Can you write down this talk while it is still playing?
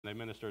they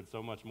ministered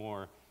so much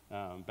more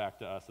back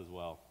to us as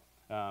well.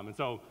 And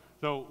so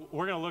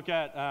we're going to look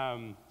at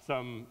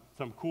some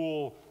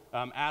cool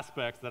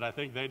aspects that I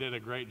think they did a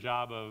great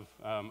job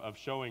of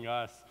showing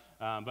us.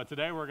 But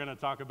today we're going to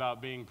talk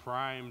about being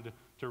primed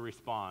to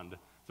respond.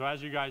 So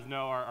as you guys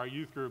know, our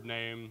youth group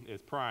name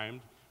is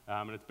Primed,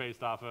 and it's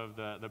based off of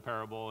the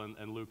parable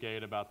in Luke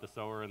 8 about the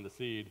sower and the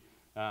seed.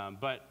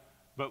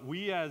 But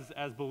we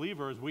as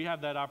believers, we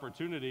have that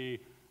opportunity,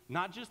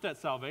 not just at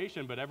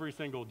salvation, but every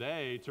single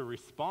day to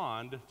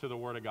respond to the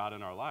Word of God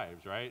in our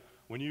lives, right?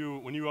 When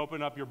you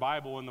open up your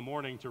Bible in the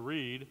morning to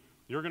read,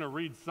 you're going to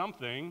read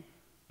something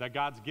that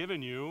God's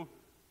given you,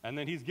 and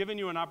then He's given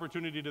you an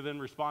opportunity to then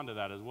respond to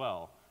that as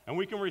well. And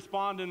we can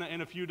respond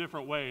in a few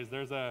different ways.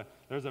 There's a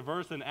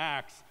verse in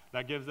Acts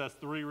that gives us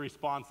 3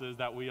 responses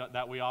that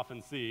we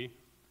often see.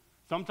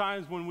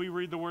 Sometimes when we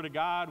read the Word of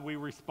God, we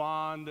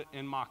respond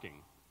in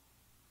mocking.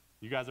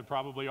 You guys have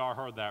probably all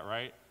heard that,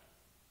 right?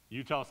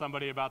 You tell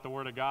somebody about the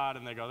Word of God,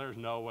 and they go, there's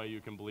no way you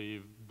can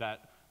believe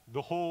that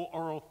the whole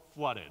earth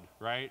flooded,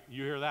 right?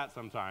 You hear that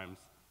sometimes.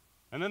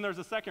 And then there's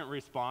a second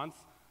response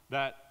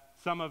that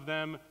some of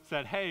them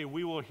said, hey,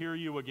 we will hear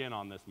you again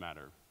on this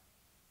matter.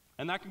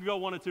 And that can go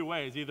one of 2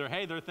 ways. Either,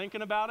 hey, they're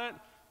thinking about it,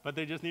 but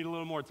they just need a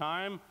little more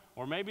time,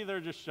 or maybe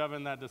they're just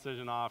shoving that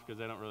decision off because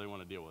they don't really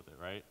want to deal with it,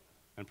 right?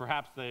 And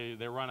perhaps they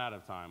run out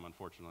of time,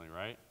 unfortunately,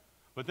 right?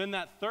 But then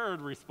that third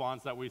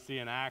response that we see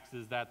in Acts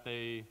is that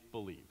they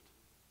believed.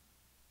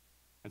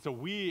 And so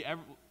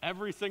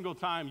every single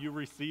time you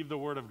receive the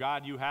Word of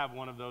God, you have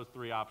one of those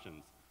 3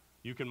 options.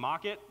 You can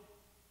mock it,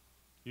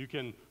 you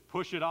can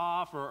push it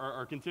off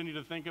or continue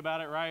to think about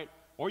it, right?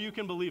 Or you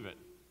can believe it.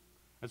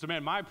 And so,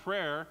 man, my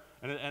prayer,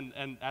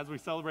 and as we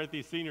celebrate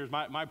these seniors,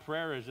 my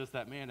prayer is just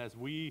that, man, as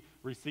we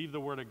receive the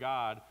Word of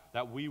God,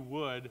 that we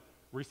would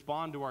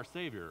respond to our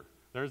Savior.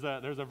 There's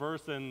a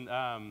verse in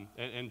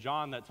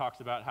John that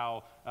talks about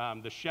how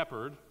the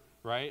shepherd,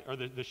 right, or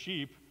the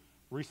sheep,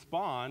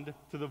 respond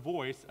to the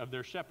voice of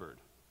their shepherd.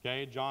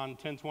 Okay, John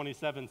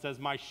 10:27 says,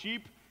 my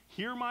sheep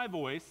hear my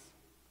voice,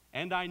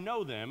 and I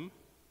know them,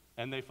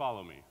 and they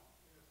follow me.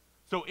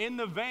 So in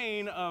the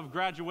vein of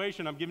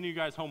graduation, I'm giving you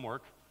guys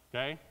homework,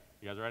 okay?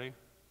 You guys ready?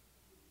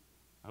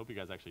 I hope you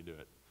guys actually do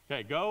it.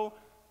 Okay,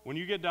 when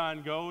you get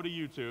done, go to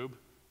YouTube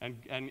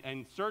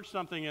and search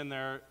something in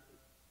there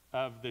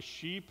of the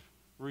sheep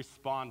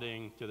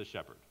responding to the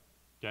shepherd,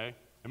 okay?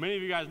 And many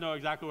of you guys know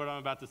exactly what I'm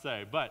about to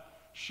say, but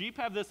sheep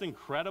have this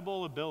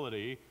incredible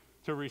ability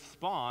to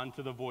respond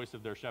to the voice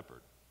of their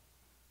shepherd.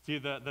 See,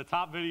 the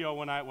top video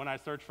when I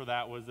searched for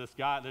that was this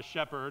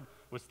shepherd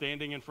was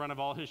standing in front of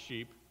all his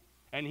sheep,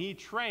 and he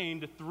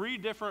trained 3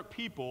 different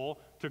people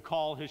to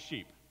call his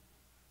sheep.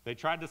 They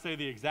tried to say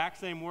the exact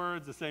same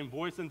words, the same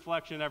voice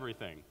inflection,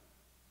 everything.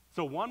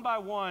 So one by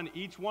one,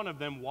 each one of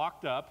them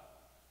walked up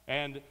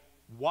to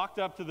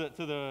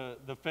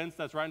the fence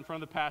that's right in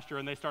front of the pasture,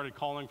 and they started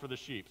calling for the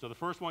sheep. So the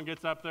first one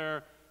gets up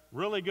there,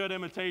 really good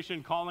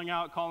imitation, calling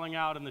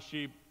out, and the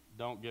sheep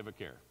don't give a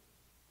care.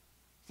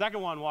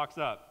 Second one walks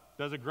up,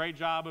 does a great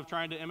job of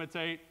trying to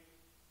imitate,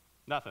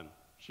 nothing.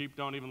 Sheep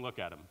don't even look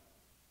at him.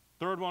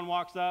 Third one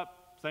walks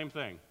up, same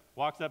thing.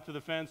 Walks up to the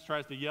fence,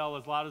 tries to yell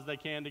as loud as they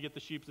can to get the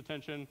sheep's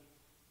attention,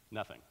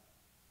 nothing.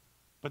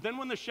 But then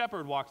when the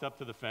shepherd walks up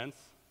to the fence,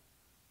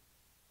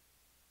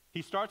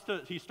 he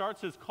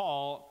starts his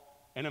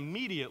call, and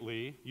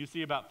immediately you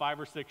see about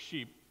 5 or 6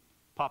 sheep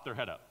pop their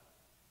head up.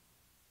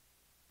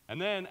 And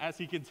then as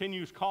he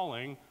continues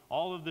calling,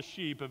 all of the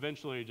sheep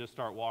eventually just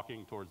start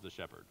walking towards the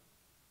shepherd.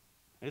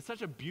 And it's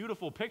such a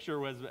beautiful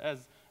picture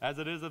as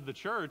it is of the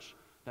church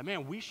that,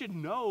 man, we should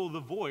know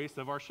the voice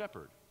of our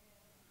shepherd.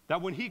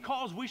 That when he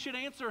calls, we should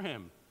answer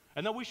him,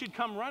 and that we should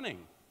come running.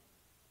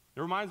 It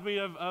reminds me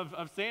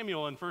of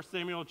Samuel in 1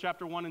 Samuel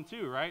chapter 1 and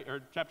 2, right?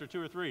 Or chapter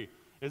 2 or 3,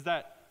 is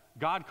that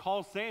God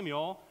calls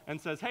Samuel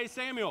and says, hey,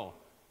 Samuel.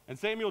 And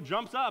Samuel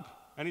jumps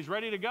up, and he's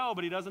ready to go,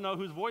 but he doesn't know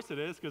whose voice it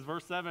is, because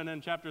verse 7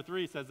 in chapter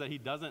 3 says that he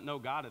doesn't know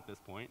God at this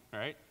point,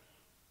 right?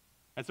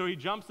 And so he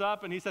jumps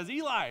up, and he says,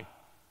 Eli,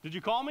 did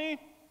you call me?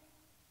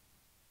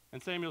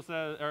 And Samuel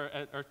says,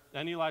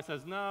 and Eli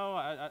says, no,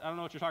 I don't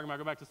know what you're talking about.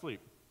 Go back to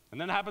sleep. And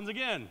then it happens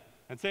again,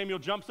 and Samuel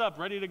jumps up,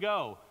 ready to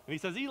go. And he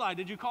says, Eli,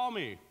 did you call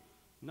me?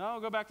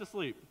 No, go back to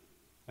sleep.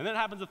 And then it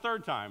happens a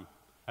third time.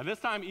 And this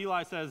time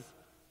Eli says,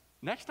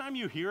 next time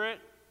you hear it,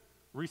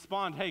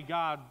 respond, hey,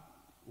 God,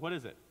 what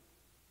is it?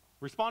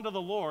 Respond to the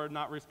Lord,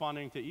 not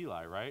responding to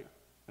Eli, right?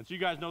 And so you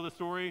guys know the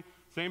story.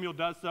 Samuel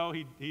does so.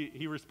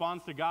 He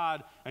responds to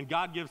God, and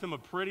God gives him a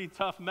pretty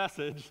tough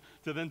message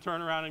to then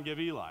turn around and give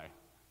Eli.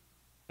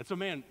 And so,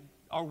 man,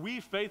 are we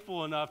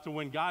faithful enough to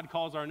when God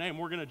calls our name,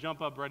 we're going to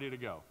jump up ready to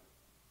go?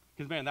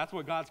 Because, man, that's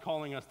what God's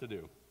calling us to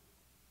do.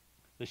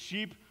 The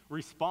sheep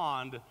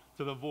respond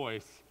to the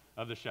voice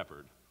of the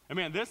shepherd. And,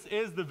 man, this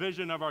is the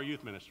vision of our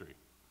youth ministry.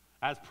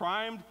 As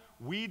Primed,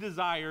 we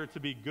desire to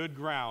be good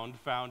ground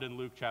found in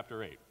Luke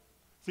chapter 8.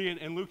 See,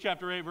 in Luke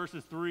chapter 8,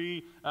 verses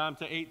 3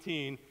 to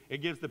 18,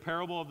 it gives the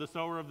parable of the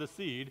sower of the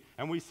seed,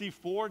 and we see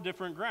 4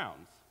 different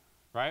grounds,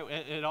 right?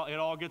 It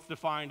all gets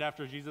defined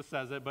after Jesus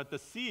says it, but the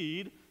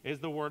seed is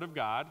the word of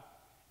God.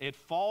 it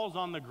falls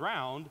on the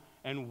ground,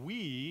 and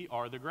we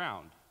are the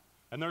ground.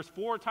 And there's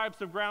 4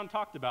 types of ground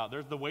talked about.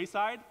 There's the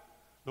wayside.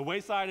 The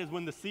wayside is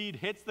when the seed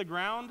hits the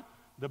ground,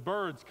 the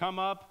birds come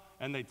up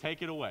and they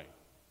take it away,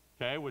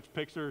 okay, which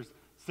pictures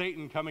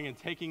Satan coming and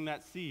taking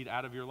that seed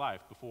out of your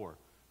life before,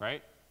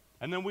 right?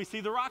 And then we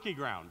see the rocky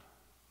ground.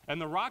 And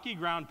the rocky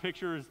ground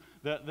pictures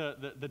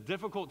the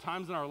difficult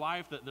times in our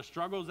life, the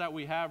struggles that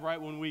we have,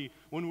 right? When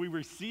we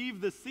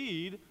receive the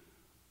seed,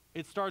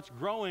 it starts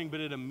growing, but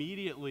it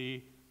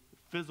immediately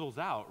fizzles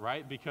out,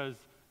 right? Because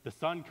the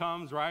sun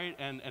comes, right?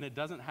 And it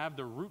doesn't have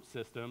the root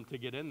system to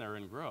get in there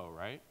and grow,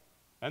 right?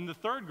 And the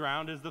third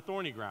ground is the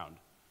thorny ground.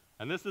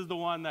 And this is the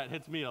one that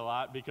hits me a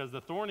lot because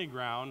the thorny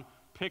ground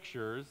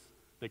pictures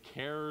the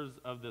cares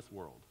of this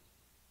world.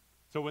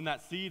 So when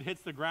that seed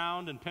hits the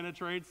ground and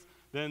penetrates,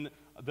 then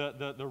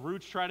the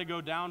roots try to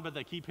go down, but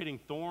they keep hitting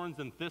thorns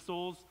and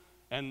thistles,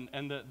 and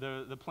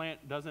the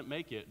plant doesn't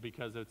make it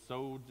because it's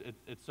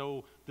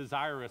so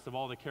desirous of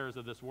all the cares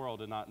of this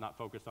world and not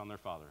focused on their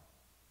Father.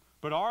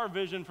 But our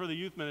vision for the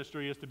youth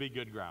ministry is to be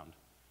good ground.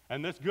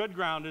 And this good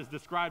ground is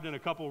described in a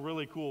couple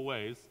really cool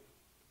ways.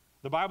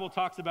 The Bible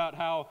talks about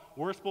how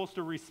we're supposed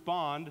to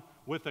respond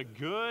with a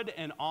good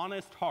and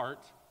honest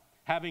heart.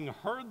 Having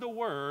heard the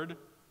word,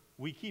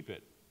 we keep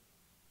it.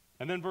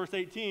 And then verse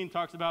 18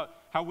 talks about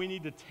how we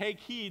need to take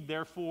heed,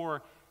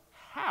 therefore,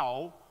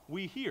 how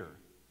we hear.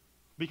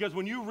 Because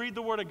when you read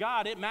the word of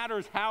God, it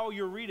matters how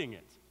you're reading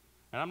it.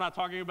 And I'm not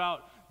talking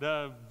about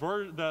the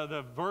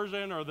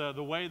version or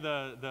the way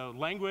the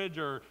language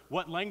or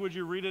what language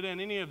you read it in,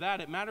 any of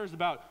that. It matters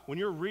about when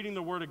you're reading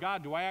the word of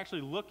God, do I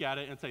actually look at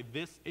it and say,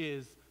 this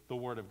is the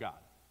word of God?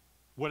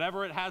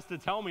 Whatever it has to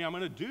tell me, I'm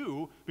going to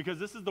do because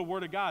this is the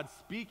word of God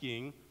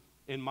speaking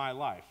in my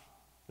life.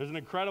 There's an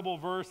incredible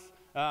verse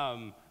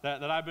that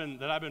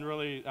I've been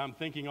really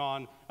thinking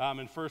on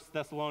in 1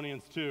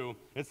 Thessalonians 2.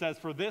 It says,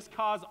 "For this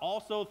cause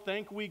also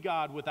thank we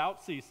God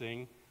without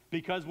ceasing,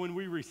 because when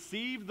we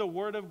received the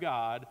word of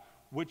God,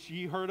 which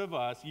ye heard of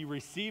us, ye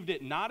received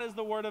it not as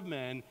the word of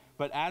men,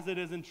 but as it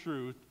is in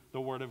truth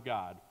the word of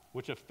God,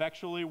 which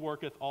effectually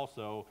worketh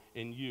also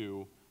in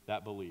you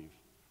that believe."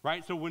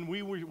 Right? So when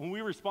we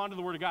respond to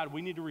the word of God,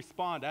 we need to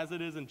respond as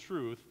it is in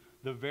truth,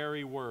 the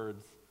very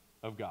words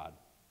of God.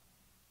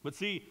 But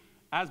see,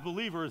 as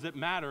believers, it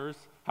matters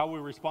how we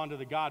respond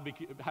to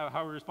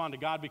how we respond to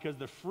God, because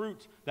the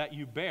fruit that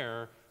you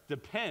bear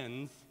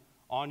depends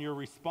on your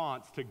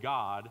response to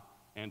God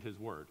and his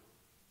word.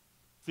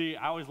 See,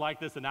 I always like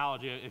this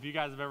analogy. If you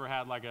guys have ever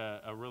had like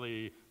a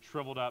really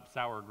shriveled up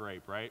sour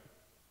grape, right?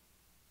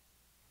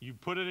 You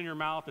put it in your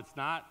mouth, it's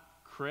not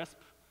crisp.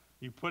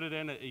 You put it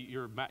in,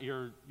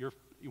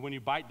 when you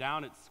bite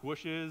down, it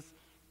squishes.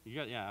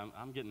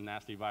 I'm getting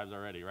nasty vibes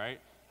already, right?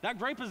 That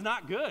grape is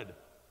not good.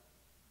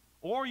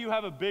 Or you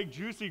have a big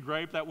juicy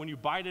grape that when you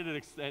bite it,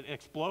 it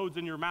explodes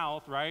in your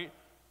mouth, right?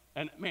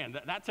 And man,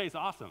 that tastes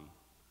awesome.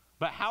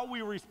 But how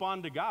we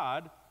respond to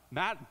God,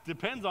 that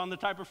depends on the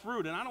type of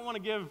fruit. And I don't want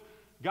to give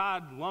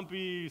God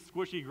lumpy,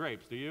 squishy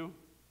grapes, do you?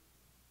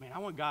 Man, I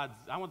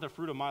want the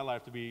fruit of my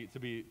life to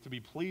be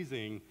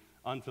pleasing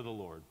unto the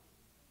Lord.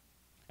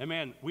 And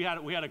man, we had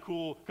a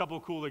couple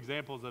of cool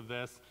examples of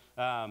this.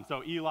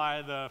 So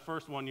Eli, the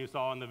first one you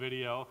saw in the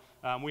video,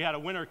 we had a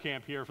winter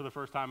camp here for the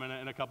first time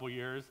in a couple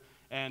years.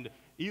 And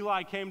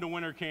Eli came to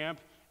winter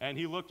camp, and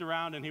he looked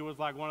around, and he was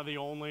like one of the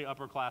only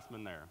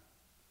upperclassmen there.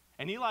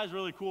 And Eli's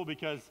really cool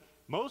because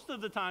most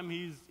of the time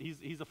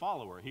he's a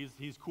follower.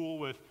 He's cool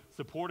with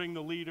supporting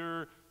the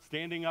leader,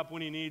 standing up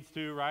when he needs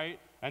to, right?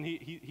 And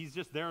he's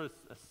just there, a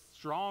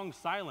strong,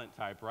 silent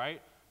type,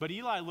 right? But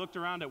Eli looked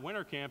around at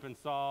winter camp and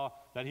saw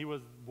that he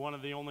was one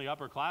of the only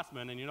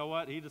upperclassmen, and you know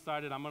what? He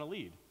decided, I'm going to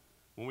lead.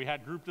 When we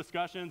had group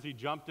discussions, he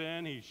jumped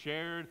in, he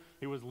shared,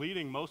 he was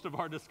leading most of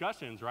our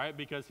discussions, right?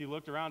 Because he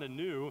looked around and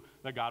knew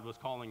that God was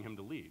calling him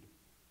to lead.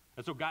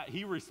 And so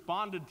he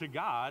responded to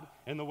God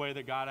in the way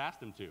that God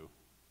asked him to.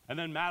 And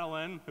then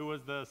Madeline, who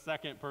was the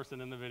second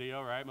person in the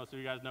video, right? Most of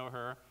you guys know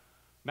her.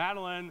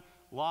 Madeline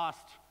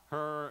lost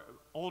her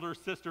older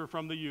sister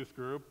from the youth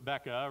group,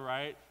 Becca,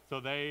 right?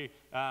 So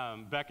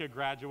Becca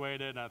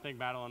graduated, and I think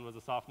Madeline was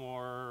a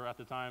sophomore at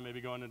the time,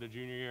 maybe going into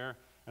junior year.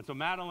 And so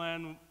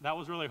Madeline, that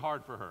was really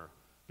hard for her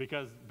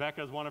because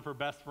Becca's one of her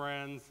best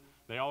friends.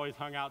 They always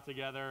hung out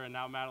together, and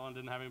now Madeline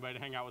didn't have anybody to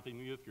hang out with in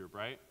the youth group,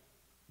 right?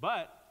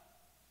 But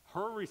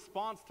her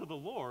response to the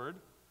Lord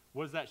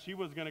was that she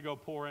was going to go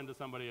pour into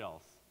somebody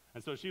else.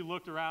 And so she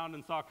looked around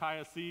and saw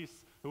Kaya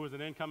Cease, who was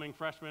an incoming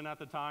freshman at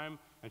the time,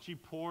 and she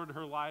poured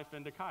her life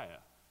into Kaya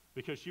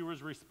because she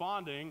was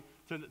responding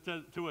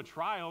to a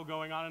trial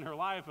going on in her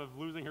life of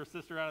losing her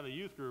sister out of the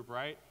youth group,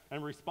 right?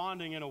 And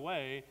responding in a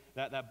way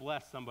that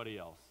blessed somebody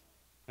else.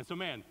 And so,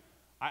 man,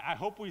 I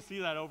hope we see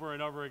that over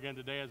and over again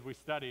today as we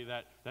study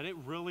that it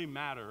really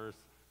matters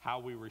how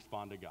we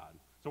respond to God.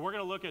 So we're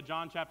going to look at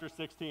John chapter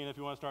 16 if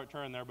you want to start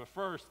turning there. But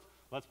first,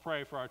 let's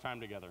pray for our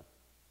time together.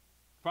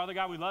 Father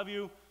God, we love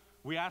you.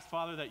 We ask,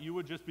 Father, that you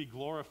would just be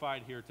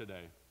glorified here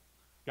today.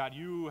 God,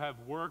 you have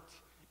worked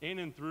in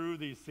and through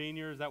these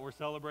seniors that we're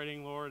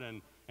celebrating, Lord,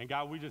 and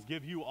God, we just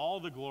give you all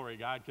the glory,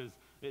 God, because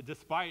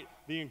despite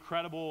the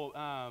incredible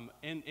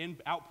in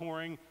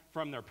outpouring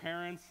from their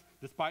parents,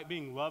 despite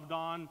being loved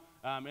on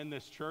in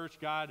this church,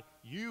 God,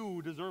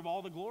 you deserve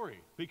all the glory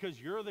because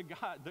you're the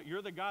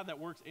God that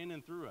works in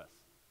and through us.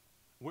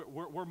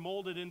 We're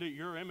molded into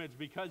your image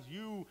because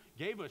you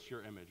gave us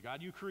your image.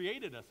 God, you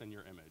created us in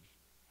your image.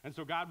 And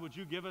so, God, would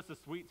you give us a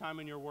sweet time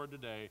in your word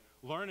today,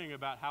 learning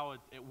about how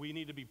we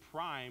need to be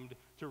primed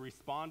to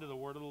respond to the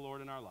word of the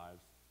Lord in our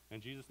lives. In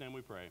Jesus' name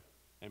we pray.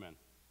 Amen.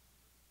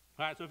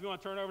 All right, so if you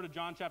want to turn over to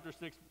John chapter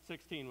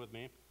 16 with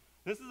me.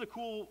 This is a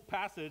cool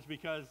passage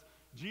because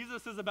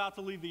Jesus is about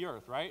to leave the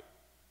earth, right?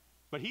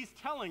 But he's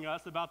telling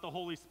us about the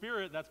Holy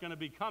Spirit that's going to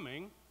be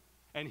coming,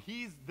 and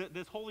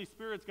this Holy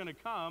Spirit's going to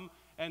come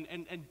and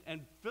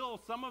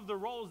fill some of the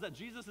roles that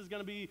Jesus is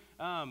going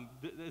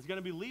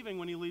to be leaving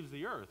when he leaves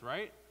the earth,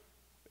 right?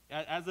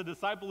 As a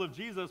disciple of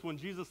Jesus, when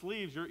Jesus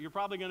leaves, you're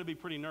probably going to be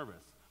pretty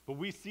nervous. But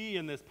we see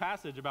in this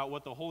passage about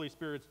what the Holy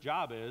Spirit's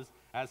job is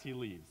as he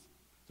leaves.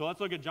 So let's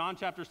look at John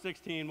chapter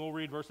 16. We'll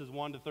read verses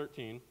 1 to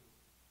 13.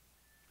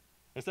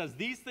 It says,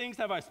 "These things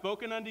have I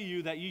spoken unto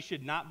you, that ye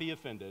should not be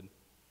offended.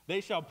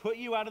 They shall put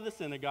you out of the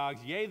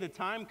synagogues. Yea, the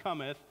time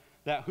cometh,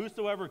 that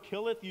whosoever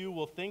killeth you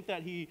will think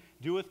that he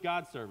doeth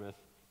God serveth.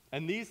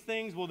 And these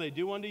things will they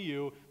do unto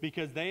you,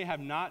 because they have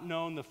not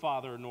known the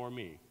Father nor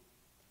me.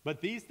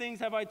 But these things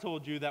have I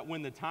told you, that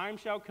when the time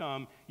shall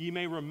come, ye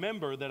may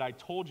remember that I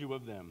told you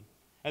of them.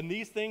 And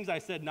these things I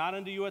said not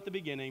unto you at the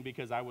beginning,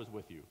 because I was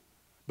with you.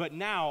 But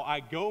now I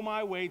go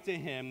my way to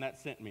him that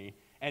sent me,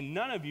 and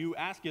none of you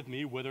asketh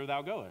me whither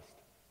thou goest.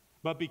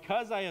 But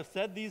because I have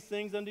said these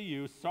things unto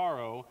you,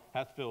 sorrow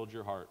hath filled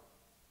your heart.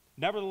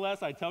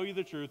 Nevertheless, I tell you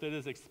the truth, it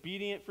is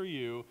expedient for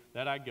you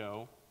that I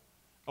go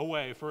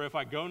away. For if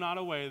I go not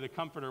away, the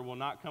Comforter will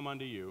not come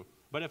unto you.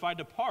 But if I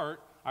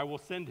depart, I will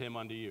send him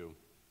unto you.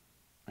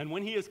 And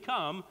when he is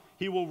come,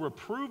 he will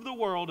reprove the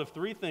world of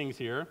three things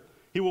here.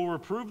 He will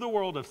reprove the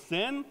world of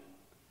sin,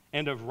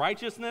 and of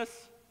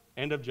righteousness,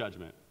 and of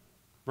judgment."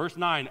 Verse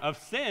 9, "Of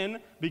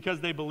sin,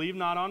 because they believe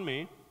not on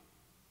me.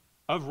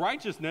 Of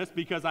righteousness,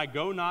 because I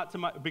go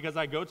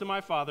to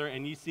my Father,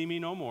 and ye see me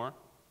no more.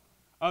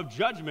 Of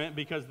judgment,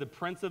 because the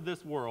prince of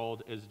this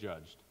world is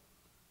judged.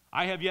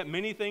 I have yet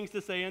many things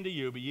to say unto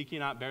you, but ye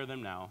cannot bear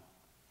them now.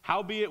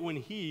 Howbeit when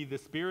he, the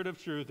Spirit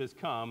of truth, is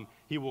come,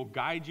 he will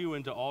guide you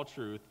into all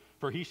truth.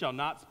 For he shall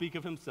not speak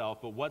of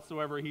himself, but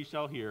whatsoever he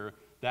shall hear,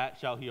 that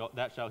shall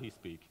he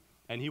speak.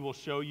 And he will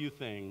show you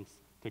things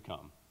to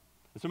come."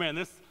 So man,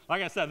 this,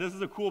 like I said, this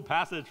is a cool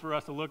passage for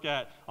us to look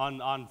at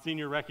on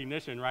senior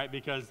recognition, right?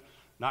 Because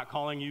not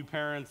calling you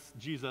parents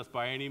Jesus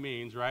by any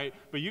means, right?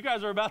 But you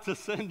guys are about to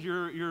send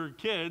your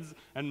kids,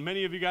 and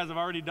many of you guys have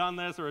already done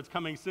this, or it's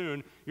coming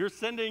soon. You're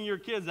sending your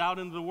kids out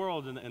into the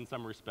world in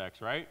some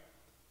respects, right?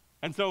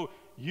 And so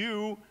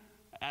you,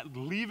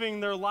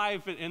 leaving their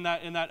life in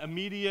that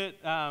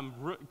immediate,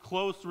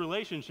 close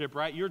relationship,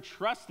 right? You're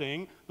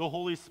trusting the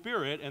Holy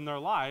Spirit in their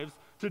lives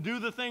to do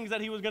the things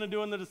that he was going to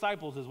do in the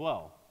disciples as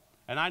well.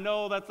 And I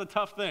know that's a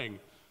tough thing.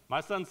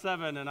 My son's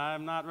 7, and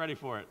I'm not ready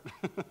for it.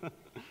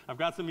 I've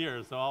got some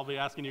years, so I'll be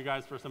asking you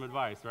guys for some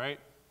advice, right?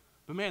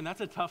 But man,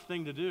 that's a tough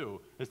thing to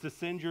do, is to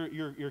send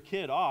your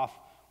kid off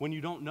when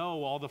you don't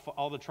know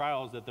all the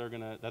trials that they're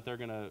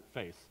gonna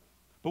face.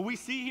 But we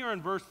see here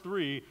in verse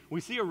 3,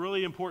 we see a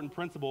really important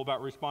principle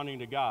about responding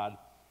to God.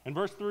 In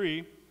verse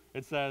 3,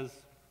 it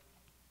says,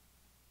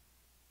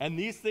 "And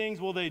these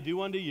things will they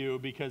do unto you,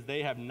 because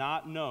they have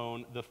not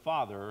known the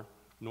Father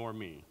nor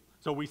me."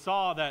 So we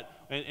saw that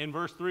in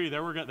verse 3, they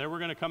were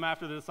going to come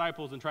after the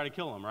disciples and try to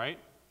kill them, right?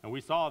 And we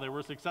saw they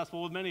were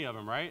successful with many of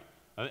them, right?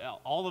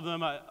 All of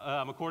them,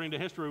 according to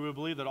history, we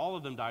believe that all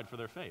of them died for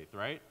their faith,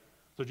 right?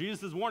 So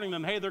Jesus is warning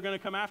them, hey, they're going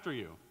to come after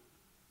you.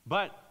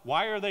 But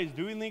why are they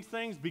doing these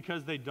things?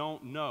 Because they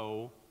don't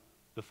know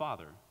the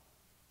Father.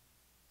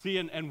 See,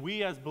 and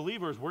we as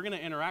believers, we're going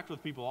to interact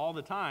with people all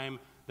the time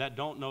that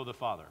don't know the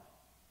Father.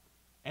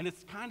 And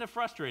it's kind of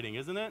frustrating,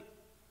 isn't it?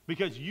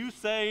 Because you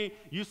say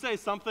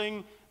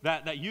something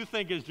that you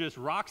think is just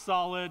rock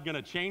solid, going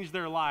to change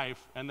their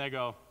life, and they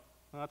go,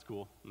 "Oh, that's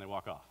cool," and they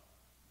walk off.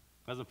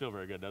 Doesn't feel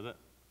very good, does it?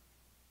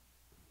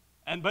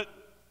 But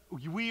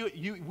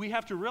we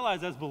have to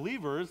realize as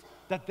believers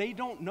that they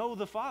don't know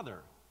the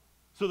Father.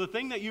 So the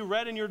thing that you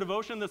read in your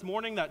devotion this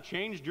morning that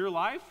changed your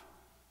life,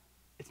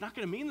 it's not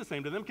going to mean the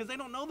same to them because they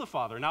don't know the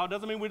Father. Now, it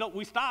doesn't mean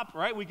we stop,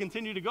 right? We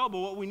continue to go, but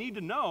what we need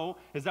to know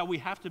is that we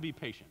have to be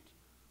patient.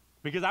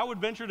 Because I would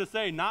venture to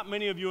say not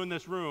many of you in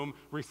this room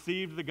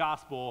received the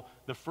gospel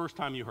the first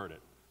time you heard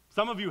it.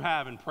 Some of you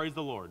have, and praise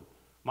the Lord.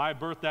 My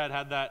birth dad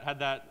had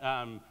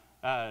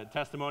that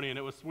testimony, and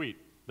it was sweet.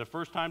 The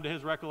first time to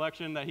his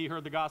recollection that he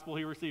heard the gospel,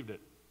 he received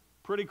it.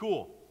 Pretty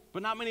cool.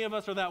 But not many of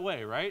us are that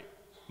way, right?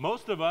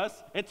 Most of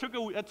us, it took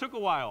a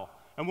while.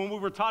 And when we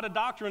were taught a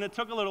doctrine, it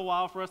took a little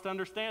while for us to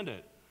understand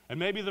it. And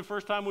maybe the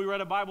first time we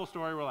read a Bible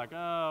story, we're like,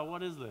 oh,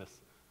 what is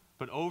this?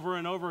 But over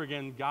and over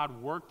again,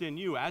 God worked in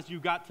you. As you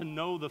got to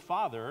know the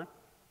Father,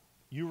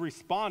 you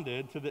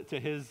responded to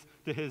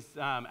his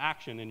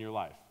action in your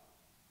life.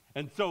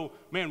 And so,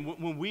 man,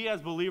 when we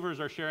as believers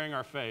are sharing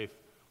our faith,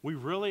 we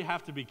really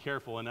have to be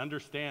careful and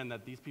understand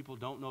that these people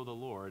don't know the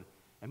Lord.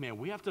 And man,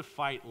 we have to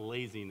fight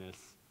laziness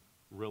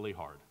really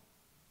hard.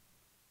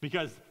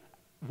 Because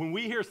when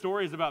we hear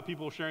stories about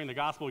people sharing the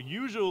gospel,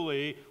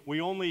 usually we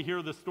only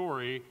hear the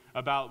story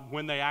about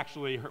when they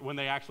actually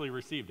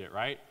received it,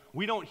 right?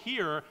 We don't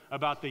hear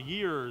about the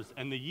years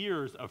and the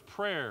years of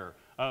prayer,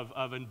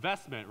 of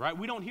investment, right?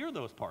 We don't hear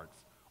those parts.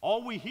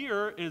 All we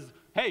hear is,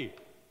 hey,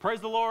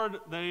 praise the Lord,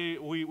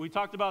 we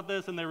talked about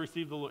this and they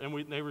received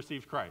they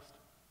received Christ.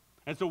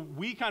 And so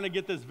we kind of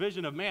get this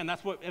vision of, man,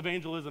 that's what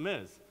evangelism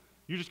is.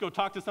 You just go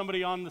talk to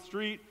somebody on the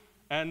street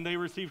and they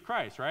receive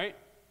Christ, right?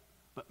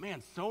 But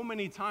man, so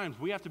many times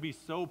we have to be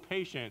so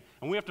patient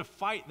and we have to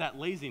fight that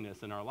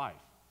laziness in our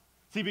life.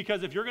 See,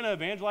 because if you're going to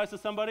evangelize to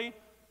somebody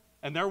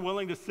and they're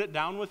willing to sit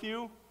down with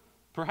you,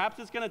 perhaps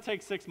it's going to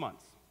take 6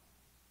 months.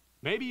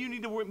 Maybe you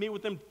need to meet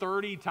with them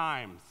 30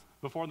 times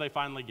before they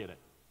finally get it.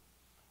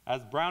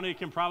 As Brownie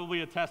can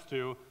probably attest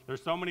to,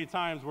 there's so many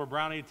times where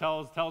Brownie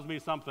tells me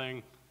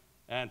something,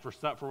 and for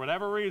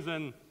whatever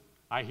reason,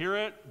 I hear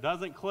it,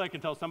 doesn't click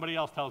until somebody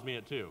else tells me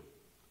it too.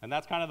 And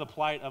that's kind of the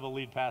plight of a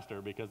lead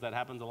pastor, because that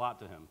happens a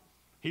lot to him.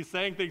 He's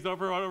saying things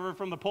over and over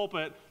from the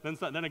pulpit,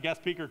 then a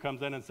guest speaker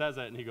comes in and says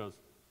it, and he goes,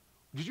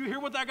 "Did you hear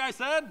what that guy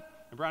said?"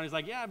 And Brownie's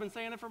like, "Yeah, I've been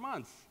saying it for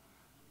months."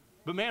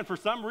 But man, for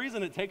some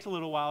reason, it takes a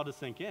little while to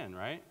sink in,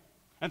 right?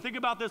 And think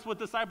about this with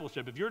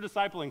discipleship. If you're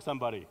discipling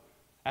somebody,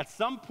 at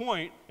some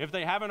point, if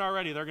they haven't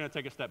already, they're going to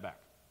take a step back.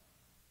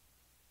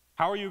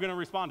 How are you going to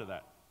respond to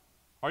that?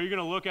 Are you going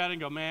to look at it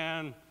and go,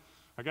 "Man,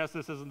 I guess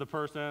this isn't the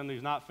person,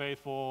 he's not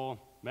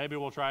faithful, maybe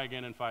we'll try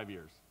again in 5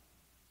 years"?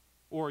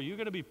 Or are you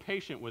going to be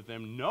patient with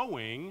them,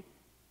 knowing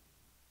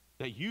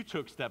that you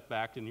took step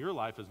back in your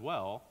life as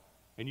well,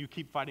 and you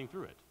keep fighting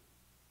through it?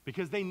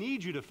 Because they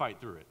need you to fight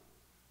through it.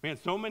 Man,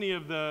 so many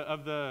of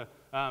the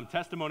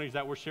testimonies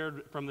that were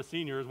shared from the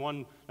seniors,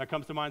 one that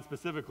comes to mind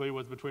specifically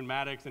was between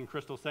Maddox and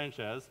Crystal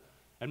Sanchez.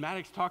 And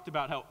Maddox talked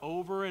about how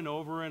over and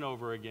over and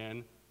over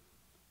again,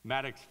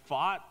 Maddox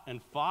fought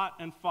and fought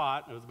and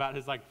fought. It was about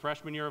his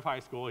freshman year of high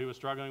school. He was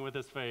struggling with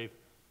his faith.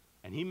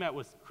 And he met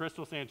with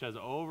Crystal Sanchez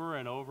over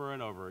and over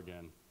and over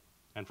again.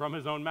 And from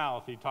his own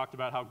mouth, he talked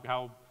about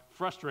how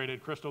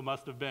frustrated Crystal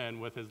must have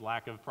been with his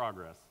lack of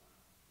progress.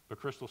 But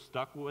Crystal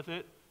stuck with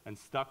it and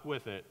stuck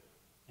with it.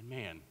 And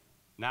man,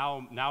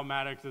 now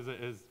Maddox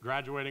is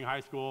graduating high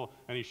school,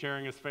 and he's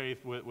sharing his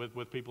faith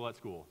with people at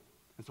school.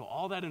 And so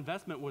all that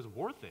investment was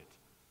worth it.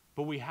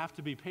 But we have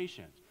to be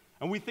patient.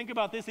 And we think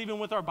about this even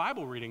with our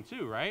Bible reading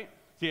too, right?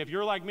 See, if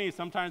you're like me,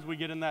 sometimes we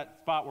get in that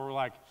spot where we're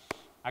like,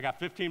 "I got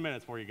 15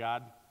 minutes for you,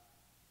 God."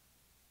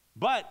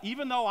 But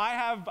even though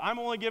I'm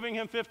only giving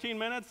him 15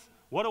 minutes,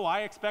 what do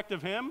I expect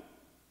of him?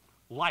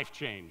 Life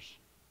change.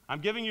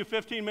 I'm giving you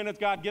 15 minutes,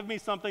 God, give me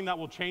something that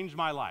will change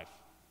my life.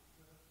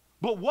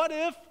 But what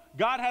if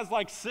God has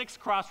 6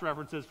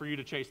 cross-references for you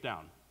to chase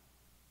down?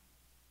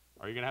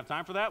 Are you going to have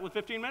time for that with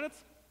 15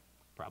 minutes?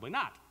 Probably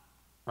not,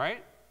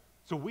 right?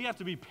 So we have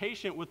to be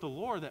patient with the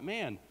Lord that,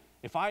 man,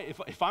 if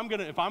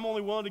I'm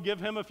only willing to give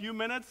him a few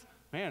minutes,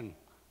 man,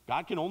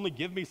 God can only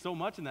give me so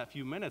much in that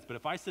few minutes. But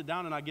if I sit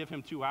down and I give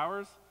him 2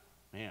 hours,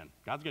 man,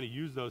 God's going to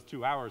use those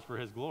 2 hours for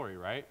his glory,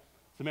 right?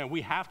 So, man,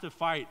 we have to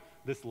fight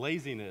this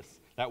laziness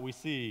that we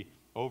see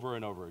over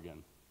and over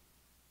again.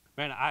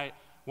 Man,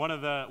 one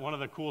of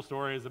the cool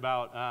stories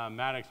about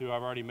Maddox, who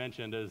I've already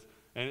mentioned, is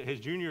in his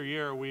junior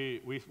year, we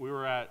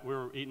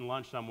were eating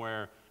lunch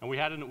somewhere, and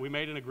we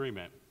made an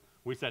agreement.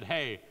 We said,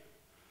 "Hey,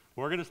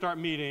 we're going to start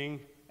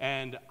meeting,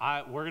 and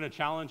we're going to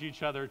challenge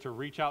each other to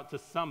reach out to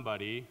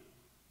somebody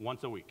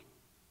once a week.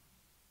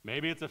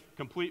 Maybe it's a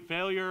complete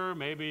failure,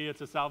 maybe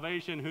it's a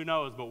salvation, who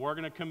knows, but we're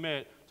going to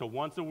commit to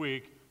once a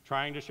week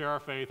trying to share our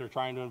faith or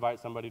trying to invite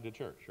somebody to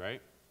church,"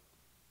 right?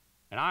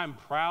 And I'm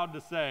proud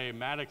to say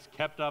Maddox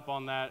kept up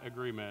on that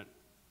agreement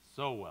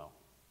so well.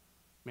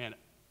 Man,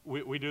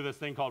 we do this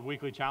thing called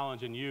Weekly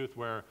Challenge in youth,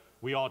 where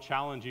we all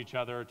challenge each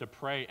other to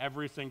pray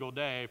every single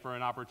day for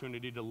an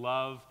opportunity to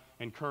love,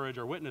 encourage,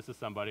 or witness to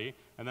somebody.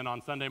 And then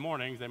on Sunday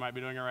mornings, they might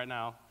be doing it right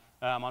now,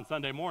 on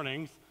Sunday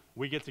mornings,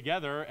 we get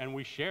together and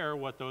we share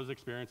what those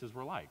experiences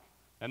were like.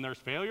 And there's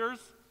failures,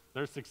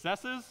 there's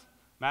successes.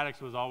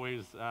 Maddox was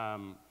always,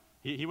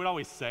 he would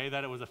always say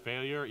that it was a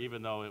failure,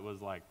 even though it was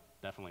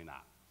definitely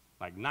not.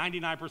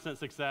 99%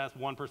 success,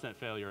 1%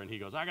 failure, and he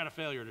goes, "I got a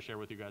failure to share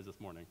with you guys this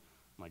morning."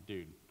 I'm like,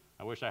 dude,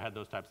 I wish I had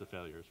those types of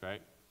failures,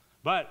 right?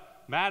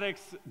 But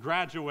Maddox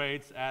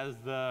graduates as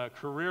the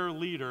career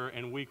leader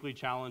in Weekly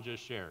Challenges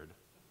Shared.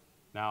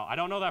 Now, I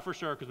don't know that for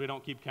sure because we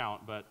don't keep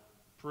count, but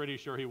pretty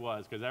sure he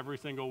was, because every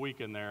single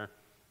week in there,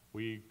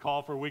 we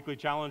call for weekly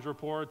challenge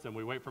reports and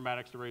we wait for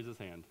Maddox to raise his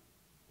hand,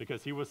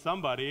 because he was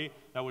somebody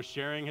that was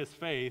sharing his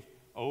faith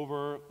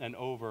over and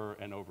over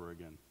and over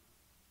again.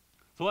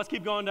 So let's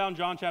keep going down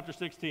John chapter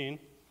 16.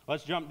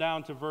 Let's jump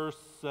down to verse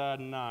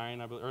 9,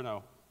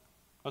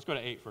 let's go to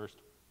 8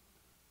 first.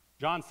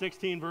 John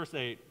 16, verse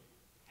 8.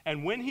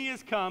 "And when he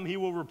is come, he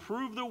will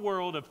reprove the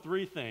world of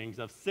 3 things,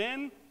 of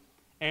sin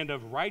and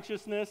of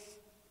righteousness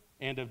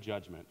and of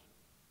judgment.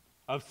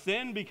 Of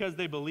sin, because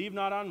they believe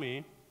not on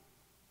me.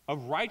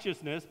 Of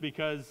righteousness,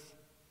 because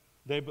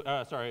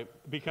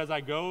because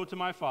I go to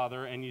my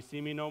Father and you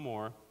see me no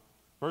more.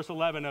 Verse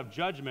 11 of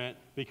judgment,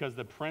 because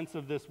the prince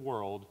of this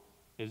world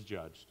is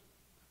judged.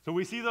 So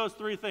we see those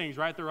three things,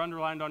 right? They're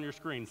underlined on your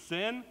screen.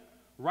 Sin,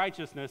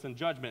 righteousness, and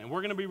judgment. And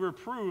we're going to be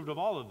reproved of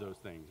all of those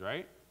things,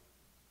 right?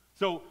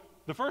 So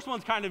the first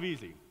one's kind of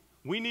easy.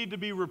 We need to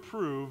be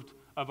reproved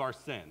of our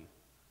sin.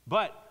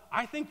 But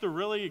I think the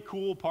really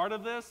cool part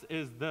of this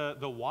is the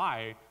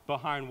why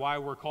behind why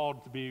we're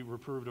called to be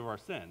reproved of our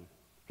sin.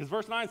 Because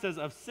verse 9 says,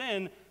 of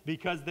sin,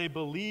 because they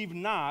believe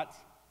not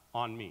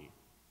on me.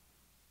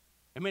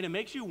 I mean, it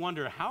makes you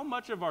wonder how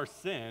much of our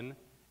sin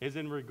is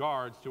in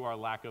regards to our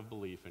lack of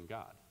belief in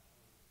God.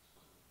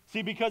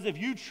 See, because if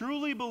you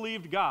truly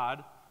believed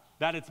God,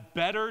 that it's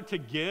better to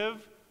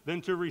give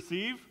than to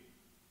receive,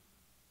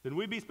 then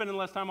we'd be spending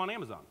less time on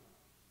Amazon.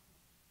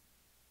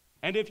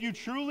 And if you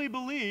truly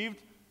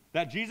believed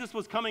that Jesus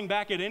was coming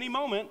back at any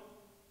moment,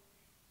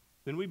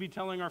 then we'd be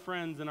telling our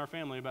friends and our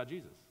family about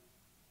Jesus.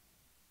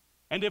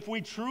 And if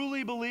we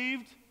truly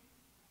believed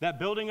that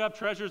building up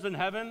treasures in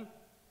heaven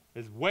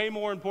is way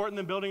more important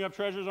than building up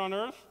treasures on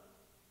earth,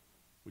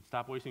 we'd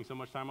stop wasting so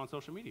much time on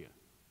social media.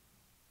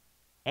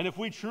 And if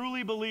we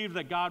truly believed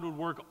that God would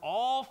work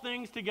all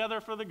things together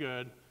for the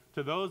good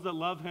to those that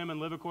love him and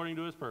live according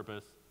to his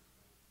purpose,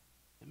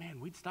 then man,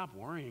 we'd stop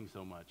worrying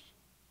so much.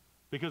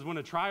 Because when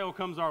a trial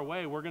comes our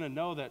way, we're going to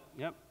know that,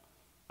 yep,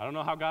 I don't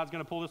know how God's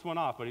going to pull this one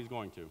off, but he's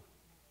going to.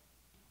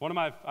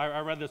 I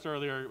read this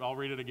earlier, I'll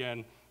read it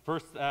again. 1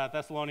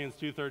 Thessalonians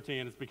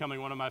 2:13, it's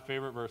becoming one of my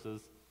favorite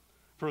verses.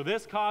 For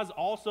this cause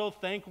also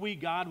thank we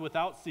God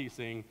without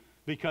ceasing,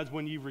 because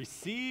when ye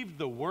received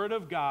the word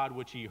of God,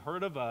 which ye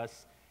heard of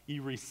us, ye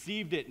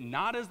received it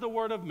not as the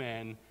word of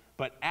men,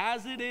 but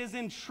as it is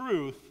in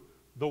truth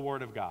the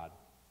word of God,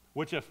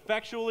 which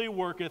effectually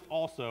worketh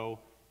also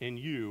in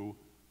you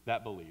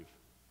that believe.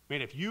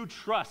 Man, if you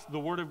trust the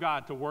word of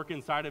God to work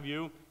inside of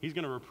you, he's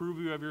going to reprove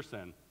you of your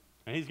sin.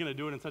 And he's going to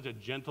do it in such a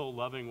gentle,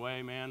 loving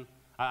way, man.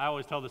 I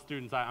always tell the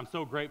students, I'm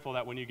so grateful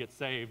that when you get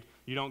saved,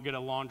 you don't get a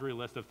laundry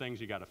list of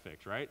things you got to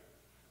fix, right?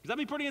 Because that'd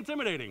be pretty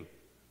intimidating.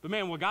 But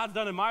man, what God's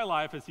done in my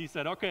life is he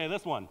said, okay,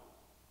 this one,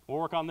 we'll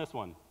work on this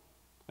one.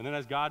 And then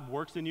as God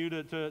works in you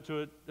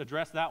to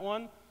address that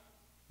one,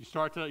 you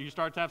start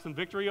to have some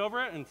victory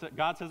over it, and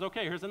God says,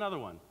 okay, here's another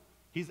one.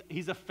 He's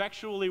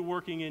effectually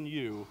working in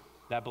you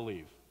that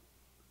believe.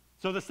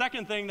 So the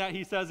second thing that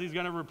he says he's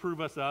going to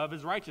reprove us of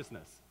is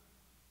righteousness.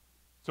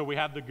 So we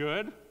have the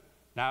good,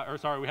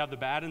 we have the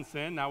bad and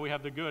sin, now we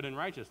have the good and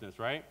righteousness,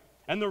 right?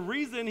 And the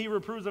reason he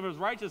reproves of his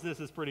righteousness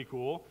is pretty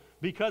cool,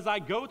 because I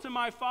go to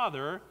my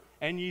Father,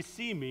 and ye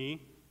see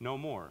me no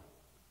more.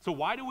 So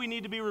why do we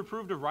need to be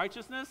reproved of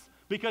righteousness?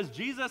 Because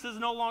Jesus is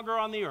no longer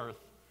on the earth,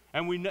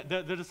 and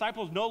the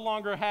disciples no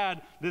longer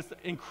had this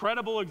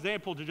incredible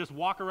example to just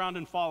walk around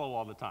and follow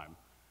all the time.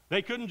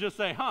 They couldn't just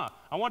say, I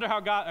wonder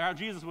how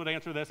Jesus would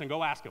answer this, and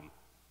go ask him.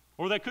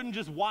 Or they couldn't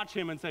just watch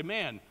him and say,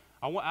 man,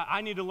 I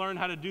need to learn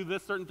how to do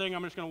this certain thing.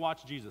 I'm just going to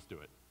watch Jesus do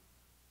it.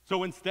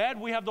 So instead,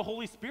 we have the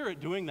Holy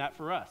Spirit doing that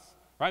for us,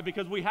 right?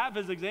 Because we have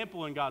his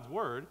example in God's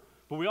word,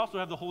 but we also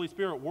have the Holy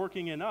Spirit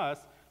working in us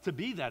to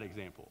be that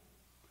example.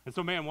 And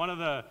so, man, one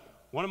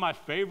of my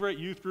favorite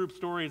youth group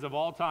stories of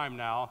all time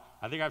now,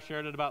 I think I've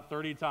shared it about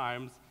 30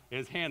 times,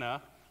 is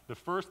Hannah. The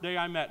first day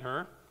I met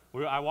her,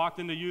 I walked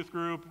into youth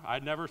group.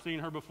 I'd never seen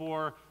her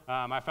before.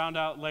 I found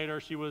out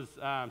later she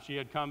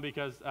had come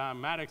because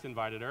Maddox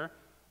invited her.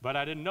 But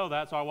I didn't know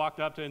that, so I walked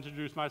up to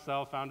introduce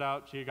myself, found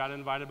out she got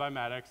invited by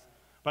Maddox.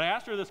 But I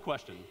asked her this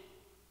question.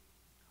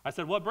 I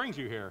said, what brings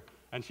you here?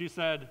 And she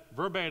said,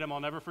 verbatim, I'll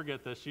never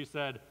forget this, she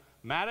said,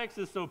 Maddox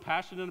is so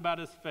passionate about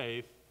his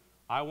faith,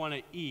 I want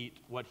to eat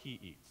what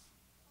he eats.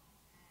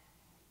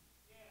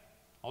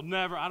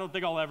 I don't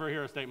think I'll ever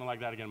hear a statement like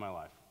that again in my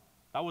life.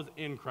 That was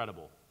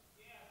incredible.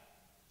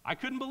 I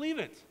couldn't believe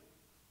it.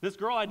 This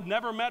girl I'd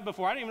never met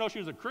before. I didn't even know she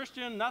was a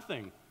Christian,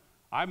 nothing.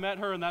 I met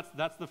her, and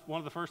that's one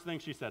of the first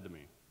things she said to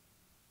me.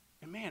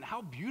 And man,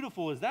 how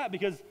beautiful is that?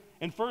 Because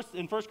in 1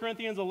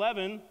 Corinthians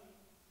 11,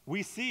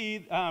 we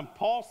see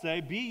Paul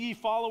say, be ye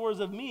followers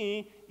of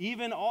me,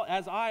 even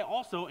as I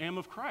also am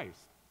of Christ.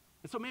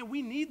 And so, man,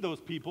 we need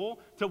those people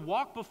to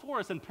walk before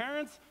us. And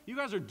parents, you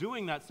guys are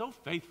doing that so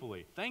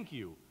faithfully. Thank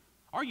you.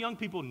 Our young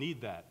people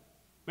need that.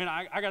 Man,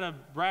 I got to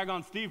brag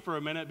on Steve for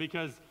a minute,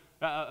 because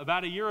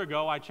about a year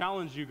ago, I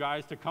challenged you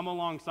guys to come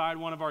alongside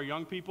one of our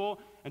young people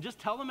and just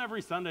tell them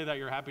every Sunday that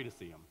you're happy to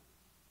see them.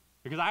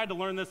 Because I had to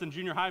learn this in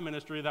junior high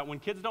ministry, that when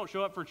kids don't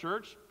show up for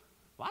church,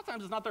 a lot of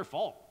times it's not their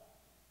fault.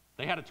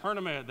 They had a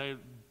tournament, their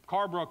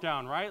car broke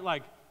down, right?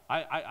 Like,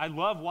 I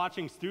love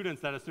watching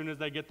students that as soon as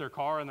they get their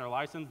car and their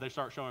license, they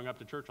start showing up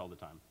to church all the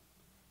time.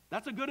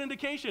 That's a good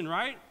indication,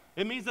 right?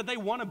 It means that they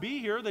want to be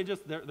here,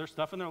 there's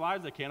stuff in their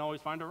lives they can't always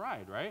find a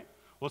ride, right?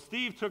 Well,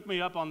 Steve took me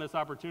up on this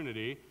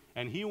opportunity,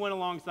 and he went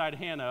alongside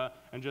Hannah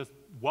and just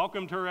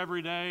welcomed her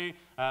every day.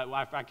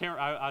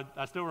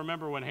 I still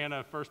remember when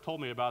Hannah first told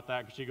me about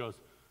that, because she goes,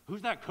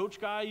 who's that coach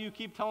guy you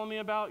keep telling me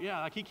about? Yeah,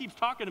 like he keeps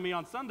talking to me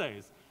on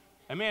Sundays.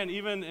 And man,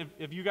 even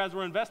if you guys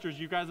were investors,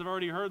 you guys have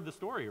already heard the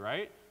story,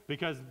 right?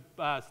 because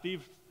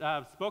Steve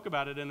spoke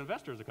about it in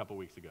Investors a couple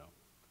weeks ago.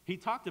 He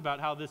talked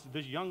about how this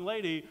young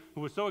lady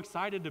who was so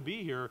excited to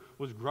be here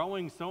was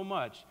growing so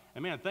much.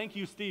 And man, thank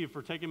you, Steve,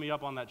 for taking me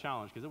up on that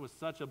challenge, because it was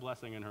such a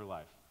blessing in her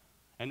life.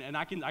 And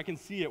I can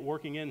see it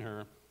working in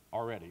her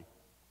already.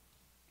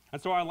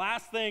 And so our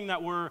last thing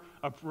that we're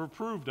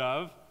reproved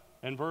of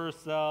in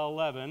verse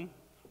 11,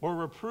 we're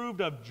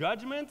reproved of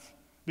judgment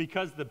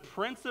because the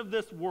prince of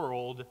this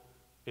world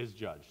is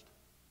judged.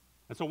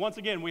 And so once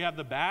again, we have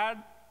the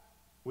bad,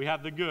 we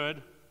have the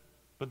good,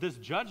 but this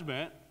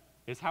judgment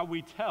is how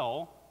we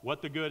tell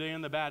what the good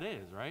and the bad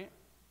is, right?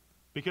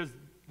 Because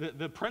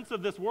the prince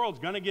of this world is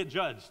going to get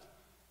judged.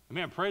 And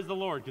man, praise the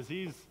Lord, because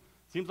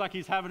seems like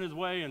he's having his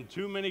way in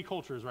too many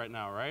cultures right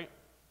now, right?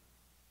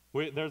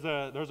 There's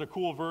a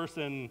cool verse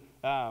in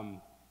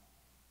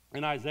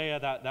Isaiah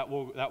that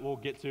we'll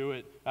get to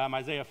it.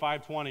 Isaiah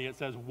 5:20, it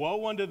says,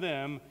 "Woe unto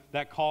them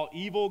that call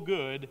evil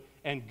good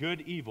and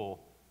good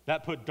evil,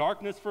 that put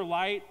darkness for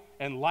light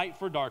and light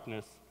for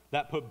darkness,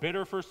 that put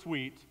bitter for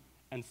sweet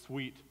and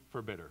sweet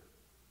for bitter."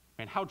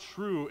 And how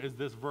true is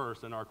this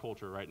verse in our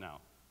culture right now?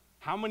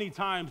 How many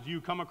times do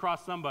you come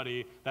across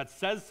somebody that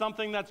says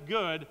something that's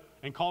good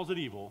and calls it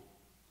evil,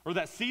 or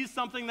that sees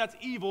something that's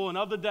evil and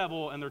of the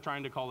devil and they're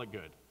trying to call it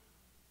good?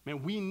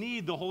 Man, we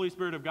need the Holy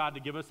Spirit of God to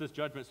give us this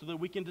judgment so that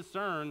we can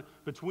discern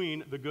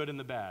between the good and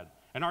the bad.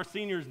 And our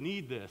seniors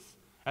need this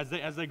as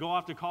they go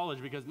off to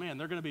college, because, man,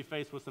 they're going to be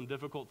faced with some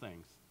difficult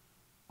things.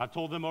 I've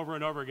told them over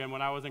and over again,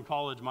 when I was in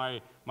college,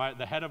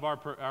 the head of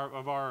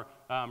our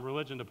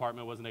religion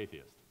department was an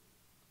atheist.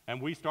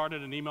 And we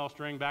started an email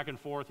string back and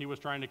forth. He was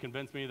trying to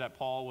convince me that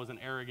Paul was an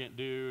arrogant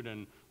dude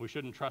and we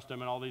shouldn't trust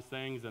him and all these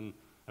things. And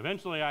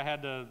eventually I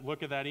had to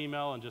look at that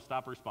email and just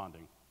stop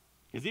responding.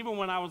 Because even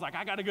when I was like,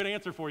 I got a good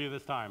answer for you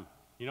this time,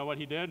 you know what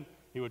he did?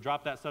 He would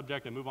drop that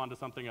subject and move on to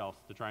something else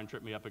to try and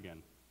trip me up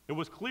again. It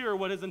was clear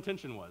what his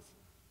intention was,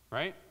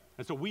 right?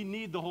 And so we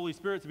need the Holy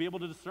Spirit to be able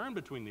to discern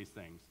between these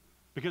things.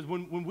 Because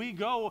when we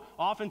go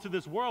off into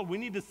this world, we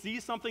need to see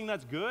something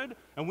that's good,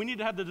 and we need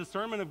to have the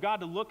discernment of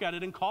God to look at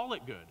it and call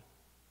it good.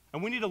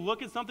 And we need to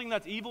look at something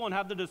that's evil and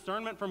have the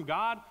discernment from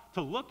God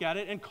to look at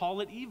it and call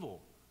it evil.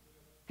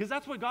 Because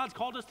that's what God's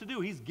called us to do.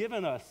 He's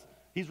given us,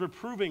 he's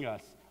reproving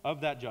us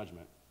of that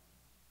judgment.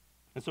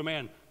 And so,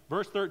 man,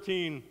 verse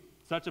 13,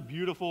 such a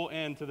beautiful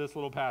end to this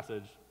little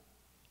passage.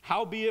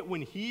 "Howbeit,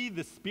 when he,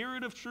 the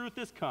Spirit of truth,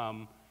 is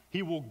come,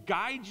 he will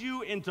guide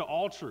you into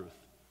all truth.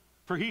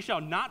 For he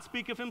shall not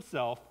speak of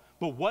himself,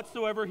 but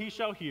whatsoever he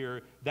shall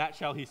hear, that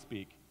shall he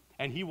speak.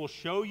 And he will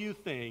show you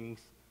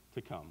things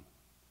to come."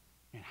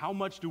 And how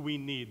much do we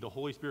need the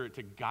Holy Spirit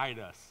to guide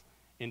us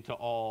into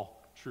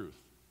all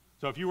truth?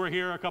 So if you were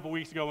here a couple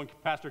weeks ago when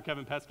Pastor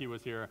Kevin Pesky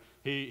was here,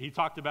 he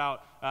talked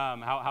about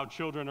how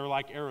children are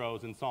like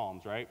arrows in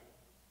Psalms, right?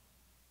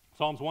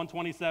 Psalms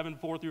 127,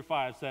 4 through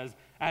 5 says,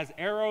 "As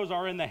arrows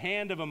are in the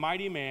hand of a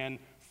mighty man,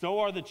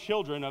 so are the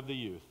children of the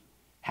youth.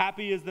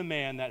 Happy is the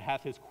man that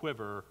hath his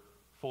quiver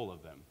full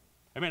of them."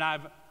 I mean,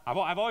 I've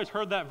always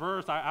heard that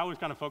verse. I always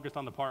kind of focused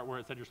on the part where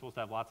it said you're supposed to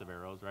have lots of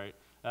arrows, right?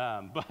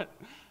 But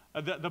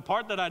the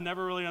part that I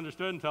never really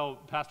understood until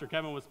Pastor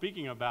Kevin was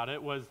speaking about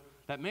it was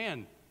that,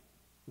 man,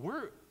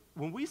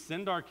 when we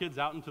send our kids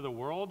out into the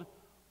world,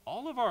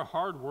 all of our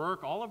hard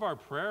work, all of our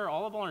prayer,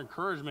 all of our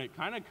encouragement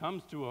kind of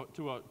comes to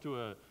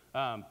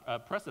a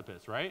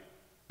precipice, right?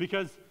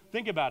 Because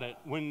think about it,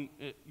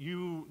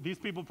 these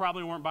people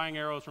probably weren't buying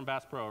arrows from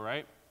Bass Pro,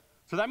 right?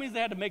 So that means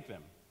they had to make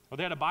them, or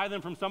they had to buy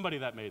them from somebody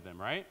that made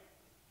them, right?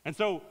 And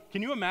so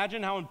can you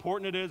imagine how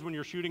important it is when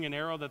you're shooting an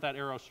arrow that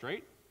arrow's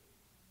straight?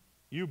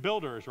 You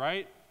builders,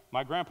 right?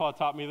 My grandpa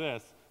taught me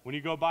this. When you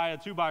go buy a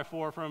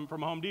 2x4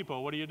 from Home Depot,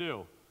 what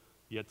do?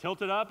 You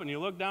tilt it up and you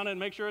look down it and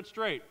make sure it's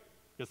straight.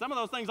 Because some of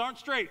those things aren't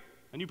straight.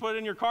 And you put it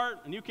in your cart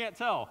and you can't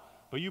tell.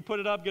 But you put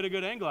it up, get a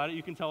good angle at it,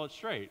 you can tell it's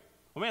straight.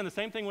 Well, man, the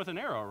same thing with an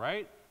arrow,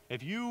 right?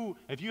 If you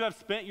have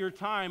spent your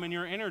time and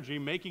your energy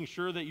making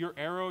sure that your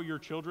arrow, your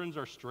children's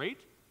are straight,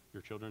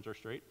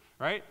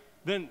 right?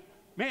 Then,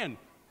 man,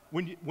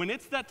 when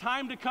it's that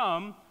time to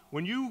come,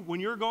 when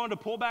you're going to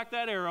pull back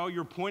that arrow,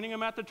 you're pointing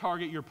them at the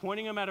target, you're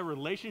pointing them at a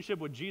relationship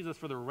with Jesus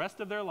for the rest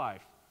of their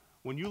life.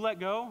 When you let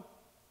go,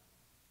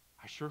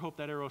 I sure hope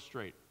that arrow's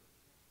straight.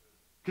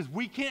 Because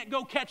we can't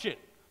go catch it.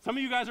 Some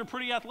of you guys are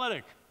pretty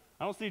athletic.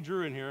 I don't see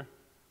Drew in here.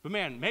 But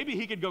man, maybe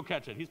he could go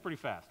catch it. He's pretty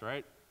fast,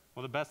 right?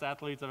 One of the best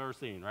athletes I've ever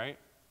seen, right?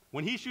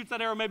 When he shoots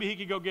that arrow, maybe he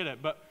could go get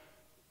it. But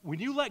when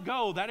you let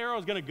go, that arrow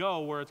is going to go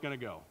where it's going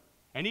to go.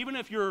 And even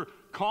if you're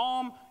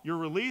calm, your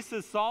release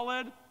is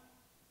solid,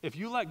 if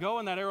you let go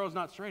and that arrow is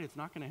not straight, it's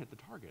not going to hit the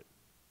target.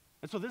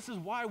 And so this is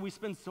why we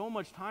spend so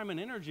much time and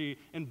energy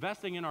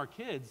investing in our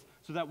kids,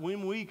 so that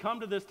when we come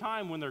to this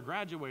time when they're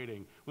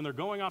graduating, when they're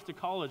going off to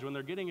college, when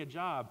they're getting a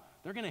job,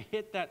 they're going to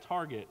hit that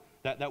target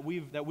that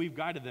we've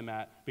guided them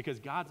at, because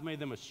God's made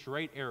them a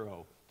straight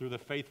arrow through the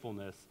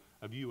faithfulness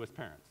of you as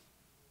parents.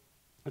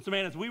 And so,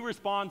 man, as we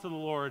respond to the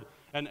Lord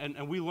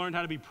and we learn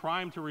how to be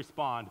primed to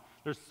respond,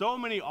 there's so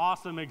many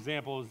awesome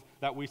examples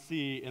that we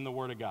see in the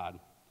Word of God.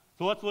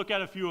 So let's look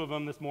at a few of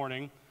them this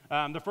morning.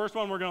 The first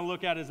one we're going to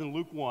look at is in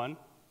Luke 1.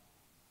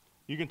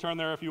 you can turn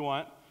there if you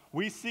want,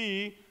 we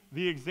see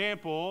the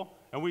example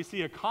and we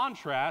see a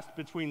contrast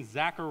between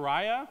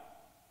Zechariah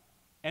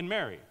and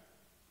Mary.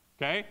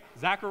 Okay?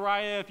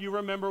 Zechariah, if you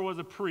remember, was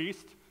a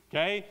priest.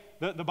 Okay?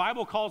 The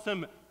Bible calls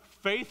him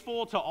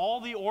faithful to all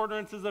the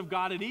ordinances of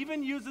God. It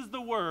even uses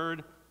the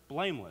word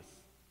blameless.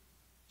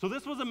 So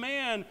this was a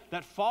man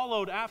that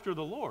followed after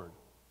the Lord.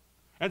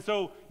 And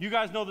so you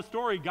guys know the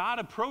story. God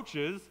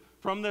approaches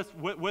from this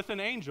with an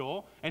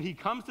angel, and he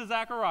comes to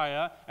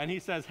Zechariah, and he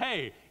says,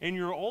 hey, in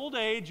your old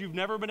age, you've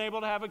never been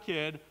able to have a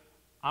kid.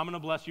 I'm going to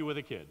bless you with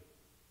a kid.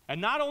 And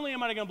not only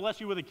am I going to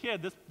bless you with a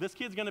kid, this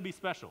kid's going to be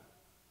special.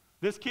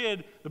 This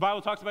kid, the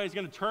Bible talks about, he's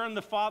going to turn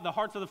the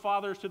hearts of the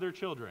fathers to their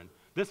children.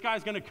 This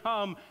guy's going to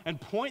come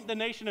and point the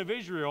nation of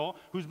Israel,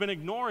 who's been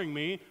ignoring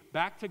me,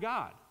 back to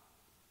God.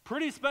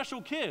 Pretty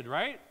special kid,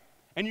 right?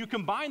 And you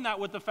combine that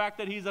with the fact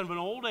that he's of an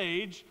old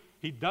age,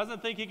 he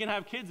doesn't think he can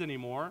have kids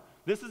anymore.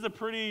 This is a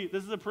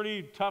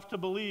pretty tough to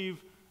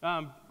believe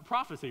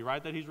prophecy,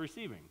 right, that he's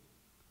receiving.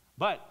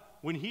 But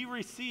when he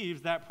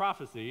receives that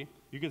prophecy,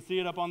 you can see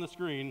it up on the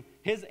screen,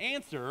 his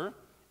answer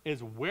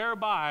is,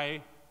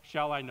 whereby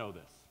shall I know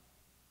this?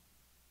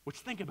 Which,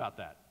 think about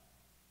that.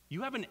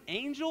 You have an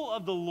angel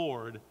of the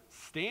Lord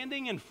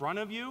standing in front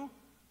of you,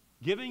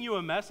 giving you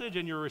a message,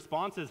 and your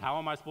response is, how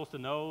am I supposed to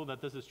know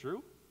that this is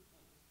true?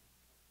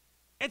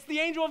 It's the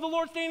angel of the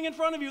Lord standing in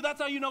front of you. That's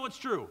how you know it's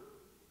true.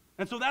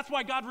 And so that's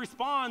why God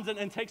responds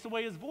and takes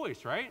away his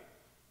voice, right?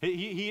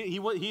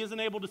 He isn't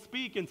able to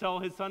speak until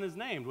his son is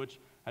named, which,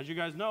 as you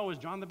guys know, is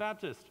John the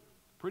Baptist.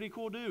 Pretty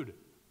cool dude.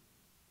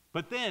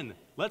 But then,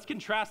 let's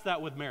contrast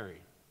that with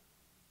Mary.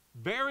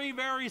 Very,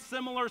 very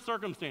similar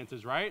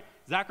circumstances, right?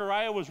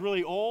 Zechariah was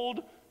really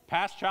old,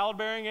 past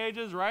childbearing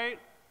ages, right?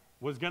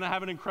 Was going to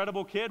have an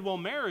incredible kid. Well,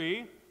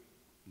 Mary,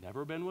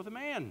 never been with a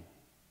man.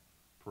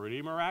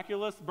 Pretty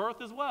miraculous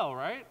birth as well,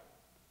 right?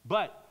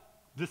 But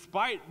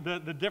despite the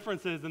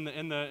differences in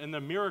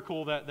the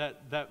miracle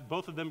that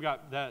both of them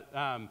got,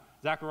 that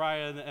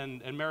Zechariah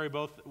and Mary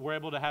both were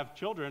able to have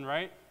children,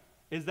 right?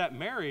 Is that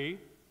Mary,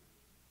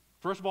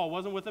 first of all,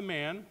 wasn't with a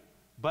man,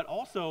 but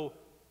also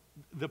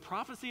the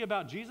prophecy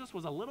about Jesus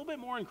was a little bit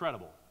more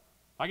incredible.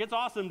 Like, it's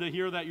awesome to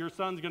hear that your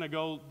son's going to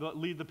go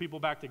lead the people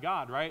back to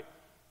God, right?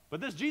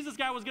 But this Jesus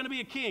guy was going to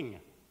be a king.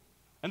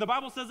 And the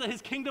Bible says that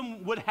his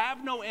kingdom would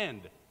have no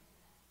end.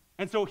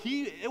 And so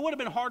it would have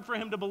been hard for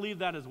him to believe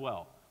that as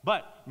well.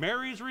 But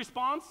Mary's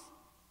response,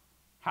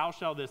 how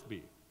shall this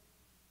be?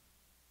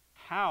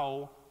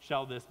 How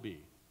shall this be?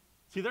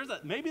 See,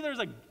 maybe there's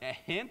a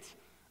hint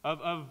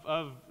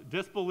of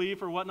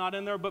disbelief or whatnot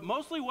in there, but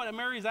mostly what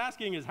Mary's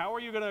asking is, how are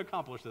you going to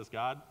accomplish this,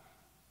 God?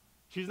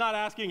 She's not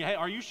asking, hey,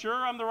 are you sure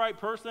I'm the right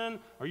person?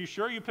 Are you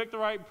sure you picked the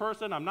right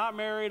person? I'm not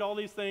married, all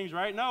these things,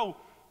 right? No.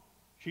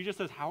 She just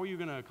says, how are you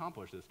going to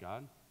accomplish this,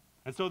 God?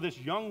 And so this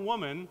young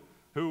woman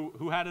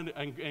who had an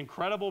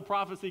incredible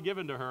prophecy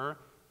given to her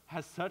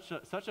has such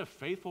a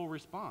faithful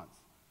response.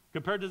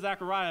 Compared to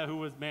Zechariah, who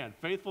was,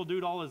 faithful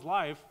dude all his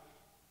life,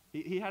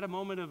 he had a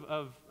moment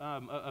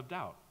of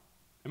doubt.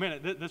 And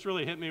man, this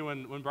really hit me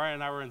when Brian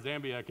and I were in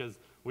Zambia, because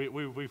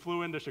we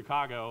flew into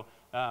Chicago,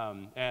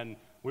 and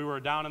we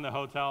were down in the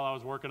hotel. I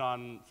was working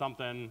on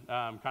something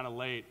kind of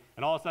late,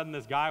 and all of a sudden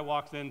this guy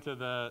walks into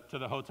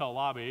the hotel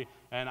lobby,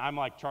 and I'm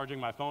like charging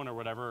my phone or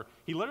whatever.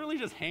 He literally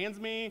just hands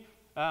me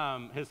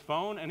his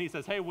phone, and he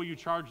says, hey, will you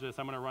charge this?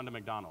 I'm going to run to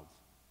McDonald's.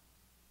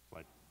 It's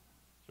like,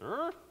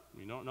 sure.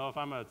 You don't know if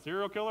I'm a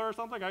serial killer or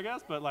something, I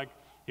guess, but like,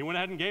 he went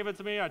ahead and gave it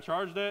to me. I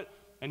charged it,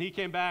 and he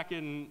came back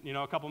in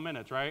a couple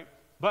minutes, right?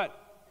 But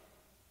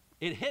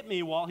it hit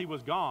me while he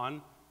was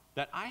gone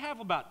that I have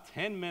about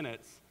 10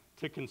 minutes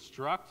to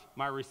construct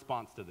my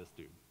response to this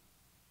dude.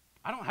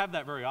 I don't have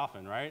that very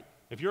often, right?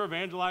 If you're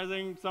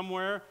evangelizing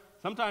somewhere,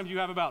 sometimes you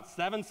have about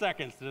 7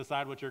 seconds to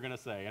decide what you're going to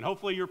say. And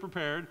hopefully you're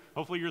prepared.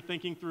 Hopefully you're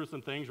thinking through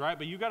some things, right?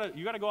 But you got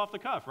to go off the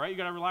cuff, right? You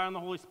got to rely on the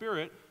Holy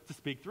Spirit to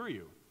speak through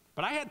you.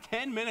 But I had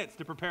 10 minutes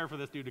to prepare for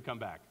this dude to come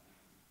back.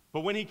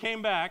 But when he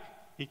came back,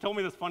 he told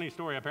me this funny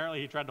story.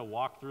 Apparently, he tried to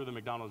walk through the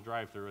McDonald's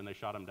drive-thru, and they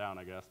shot him down,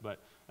 I guess. But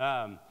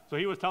so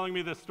he was telling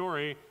me this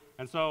story,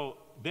 and so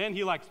then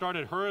he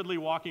started hurriedly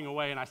walking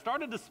away, and I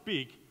started to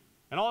speak,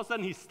 and all of a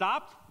sudden he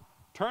stopped,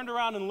 turned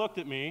around and looked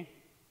at me,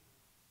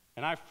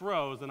 and I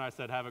froze, and I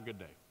said, have a good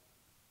day.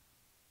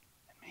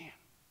 And man,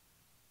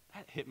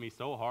 that hit me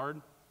so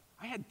hard.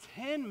 I had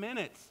 10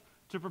 minutes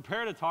to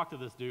prepare to talk to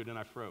this dude, and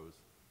I froze.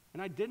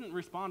 And I didn't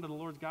respond to the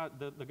Lord's God,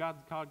 the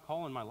God's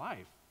call in my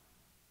life.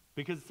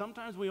 Because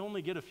sometimes we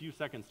only get a few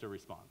seconds to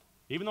respond.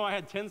 Even though I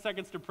had 10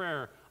 seconds to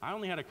prayer, I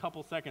only had a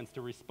couple seconds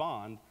to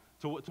respond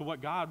to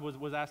what God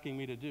was asking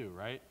me to do,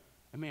 right?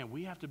 And man,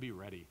 we have to be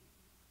ready.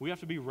 We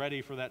have to be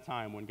ready for that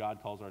time when God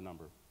calls our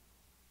number.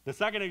 The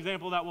second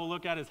example that we'll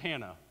look at is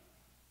Hannah.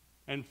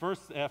 In 1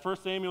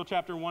 Samuel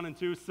chapter 1 and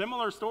 2,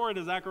 similar story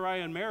to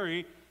Zechariah and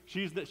Mary.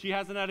 She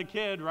hasn't had a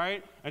kid,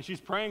 right? And she's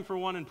praying for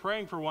one,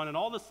 and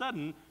all of a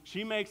sudden,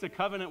 she makes a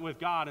covenant with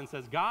God and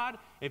says, God,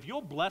 if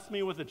you'll bless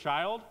me with a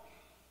child,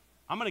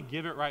 I'm going to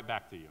give it right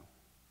back to you.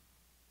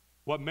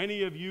 What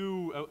many of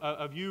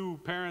you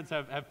parents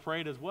have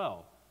prayed as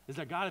well. is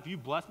that, God, if you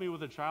bless me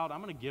with a child,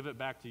 I'm going to give it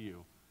back to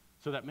you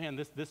so that, man,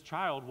 this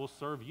child will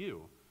serve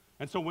you.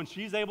 And so when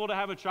she's able to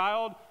have a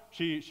child,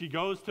 she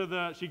goes to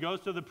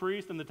the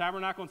priest in the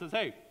tabernacle and says,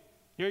 hey,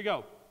 here you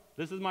go.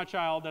 This is my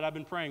child that I've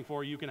been praying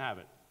for. You can have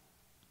it.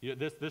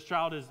 This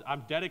child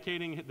I'm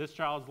dedicating this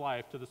child's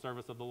life to the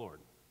service of the Lord.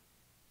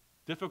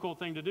 Difficult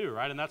thing to do,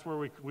 right? And that's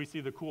where we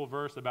see the cool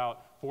verse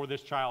about, for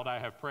this child I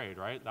have prayed,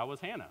 right? That was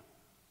Hannah.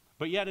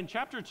 But yet in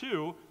chapter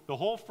 2, the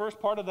whole first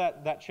part of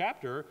that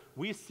chapter,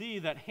 we see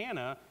that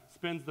Hannah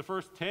spends the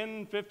first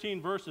 10,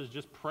 15 verses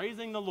just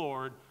praising the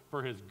Lord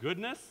for His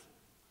goodness,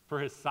 for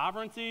His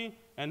sovereignty,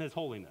 and His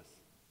holiness.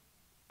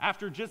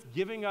 After just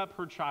giving up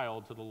her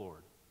child to the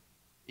Lord.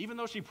 Even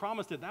though she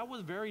promised it, that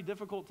was very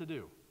difficult to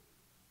do.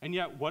 And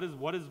yet, what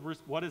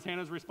is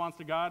Hannah's response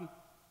to God?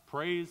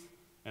 Praise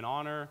and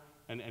honor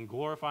and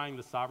glorifying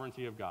the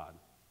sovereignty of God.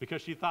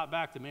 Because she thought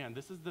back to, man,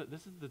 this is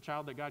the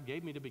child that God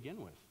gave me to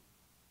begin with.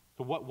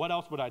 So what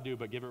else would I do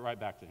but give it right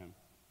back to Him?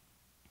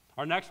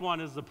 Our next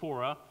one is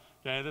Zipporah.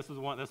 Okay, this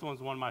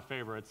one's one of my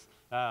favorites.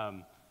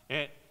 The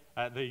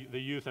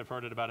youth have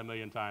heard it about 1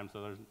 million times,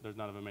 so there's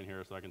none of them in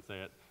here, so I can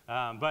say it.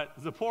 But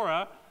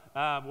Zipporah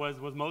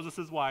was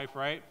Moses' wife,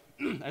 right?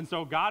 And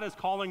so God is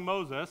calling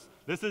Moses.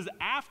 This is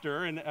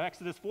after, in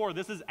Exodus 4,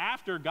 this is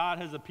after God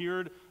has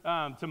appeared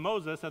to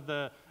Moses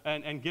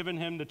and given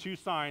him the two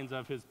signs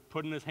of his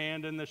putting his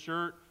hand in the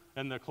shirt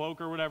and the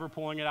cloak or whatever,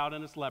 pulling it out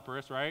and it's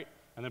leprous, right?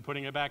 And then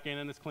putting it back in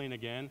and it's clean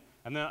again.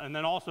 And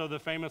then also the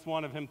famous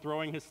one of him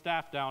throwing his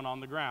staff down on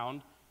the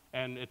ground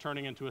and it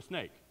turning into a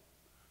snake.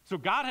 So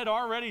God had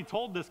already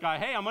told this guy,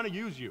 hey, I'm going to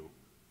use you.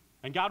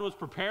 And God was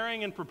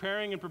preparing and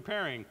preparing and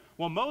preparing.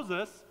 Well,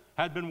 Moses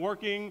had been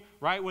working,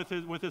 right, with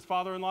his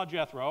father-in-law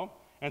Jethro.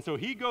 And so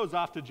he goes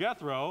off to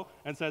Jethro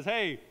and says,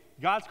 hey,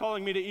 God's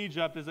calling me to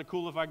Egypt. Is it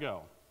cool if I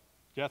go?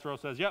 Jethro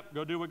says, yep,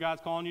 go do what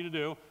God's calling you to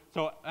do.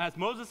 So as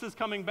Moses is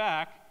coming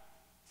back,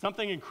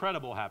 something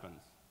incredible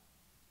happens.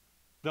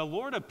 The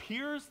Lord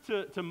appears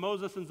to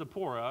Moses and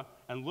Zipporah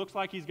and looks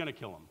like He's going to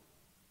kill him.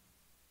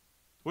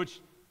 Which,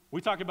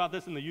 we talk about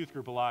this in the youth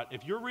group a lot.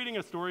 If you're reading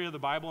a story of the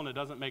Bible and it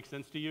doesn't make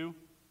sense to you,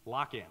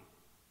 lock in.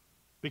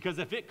 Because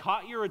if it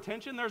caught your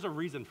attention, there's a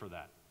reason for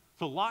that.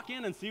 So lock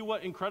in and see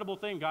what incredible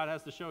thing God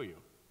has to show you.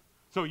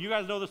 So you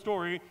guys know the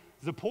story.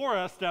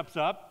 Zipporah steps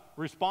up,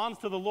 responds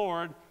to the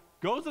Lord,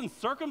 goes and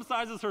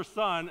circumcises her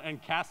son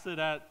and casts it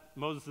at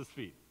Moses'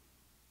 feet.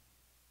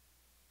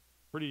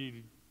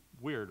 Pretty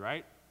weird,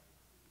 right?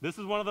 This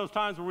is one of those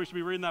times where we should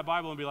be reading that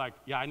Bible and be like,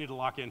 yeah, I need to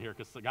lock in here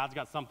because God's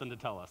got something to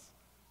tell us.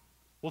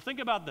 Well, think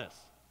about this.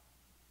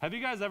 Have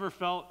you guys ever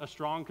felt a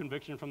strong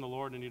conviction from the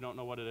Lord and you don't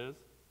know what it is?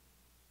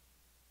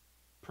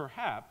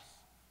 Perhaps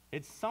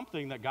it's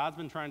something that God's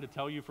been trying to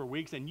tell you for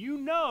weeks and you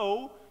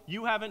know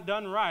you haven't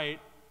done right,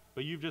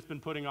 but you've just been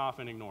putting off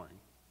and ignoring.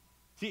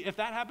 See, if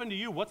that happened to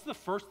you, what's the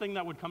first thing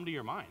that would come to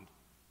your mind?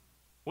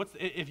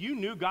 If you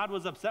knew God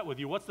was upset with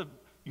you,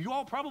 you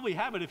all probably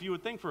have it if you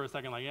would think for a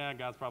second, like, yeah,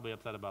 God's probably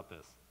upset about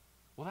this.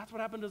 Well, that's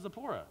what happened to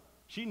Zipporah.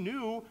 She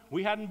knew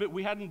we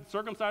hadn't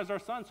circumcised our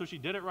son, so she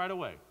did it right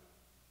away.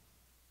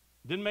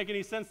 Didn't make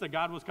any sense that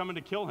God was coming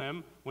to kill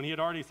him when He had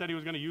already said He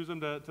was going to use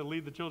him to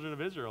lead the children of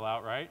Israel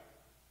out, right?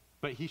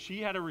 But she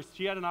had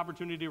an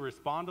opportunity to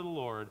respond to the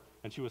Lord,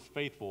 and she was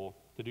faithful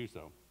to do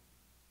so.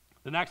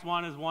 The next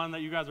one is one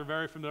that you guys are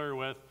very familiar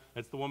with.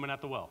 It's the woman at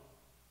the well.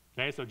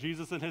 Okay, so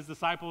Jesus and His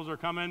disciples are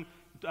coming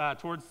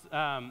towards,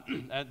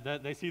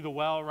 they see the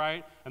well,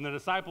 right? And the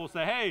disciples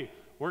say, hey,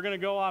 we're going to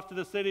go off to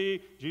the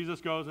city. Jesus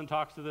goes and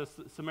talks to this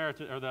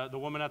Samaritan, or the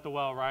woman at the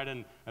well, right?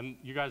 And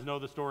you guys know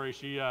the story.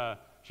 She's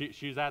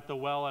at the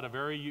well at a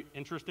very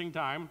interesting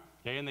time,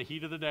 okay, in the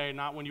heat of the day,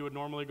 not when you would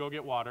normally go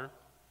get water.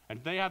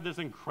 And they have this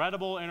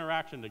incredible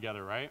interaction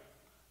together, right?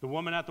 The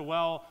woman at the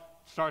well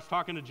starts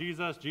talking to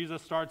Jesus.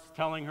 Jesus starts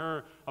telling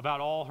her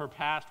about all her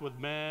past with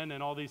men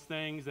and all these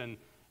things. And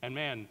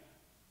man,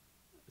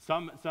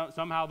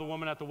 somehow the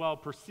woman at the well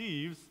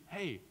perceives,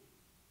 hey,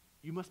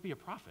 you must be a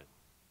prophet.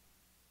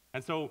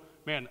 And so,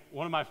 man,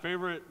 one of my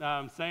favorite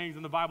sayings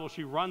in the Bible,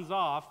 she runs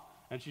off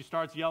and she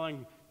starts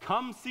yelling,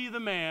 come see the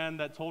man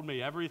that told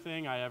me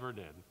everything I ever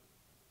did.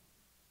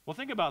 Well,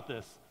 think about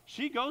this.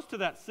 She goes to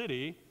that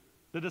city.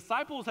 The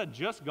disciples had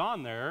just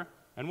gone there,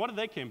 and what did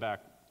they come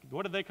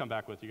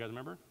back with? You guys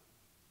remember?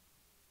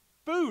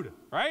 Food,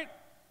 right?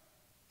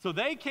 So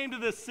they came to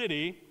this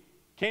city,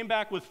 came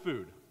back with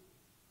food.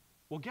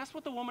 Well, guess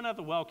what the woman at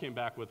the well came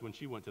back with when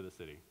she went to the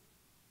city?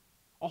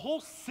 A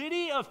whole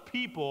city of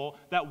people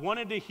that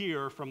wanted to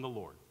hear from the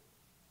Lord.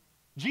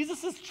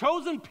 Jesus'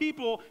 chosen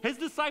people, His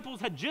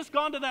disciples, had just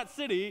gone to that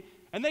city,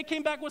 and they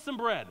came back with some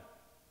bread.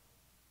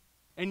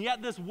 And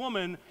yet this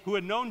woman who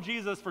had known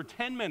Jesus for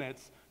 10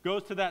 minutes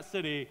goes to that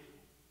city,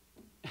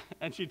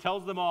 and she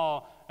tells them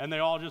all, and they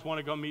all just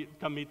want to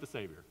come meet the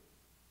Savior.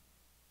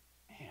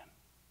 Man,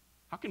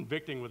 how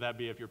convicting would that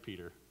be if you're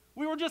Peter?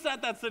 We were just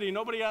at that city.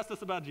 Nobody asked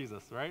us about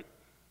Jesus, right?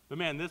 But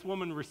man, this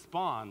woman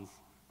responds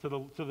to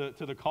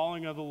the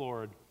calling of the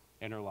Lord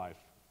in her life.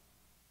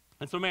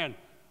 And so, man,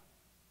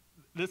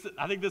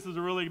 I think this is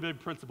a really big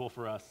principle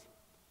for us.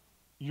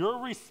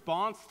 Your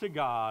response to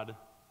God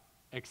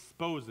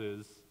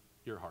exposes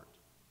your heart.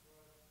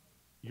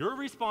 Your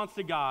response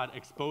to God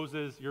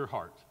exposes your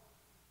heart.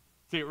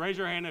 See, raise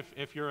your hand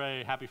if you're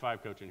a Happy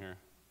Five coach in here.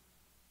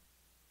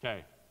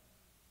 Okay.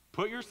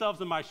 Put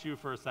yourselves in my shoe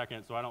for a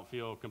second so I don't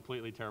feel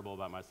completely terrible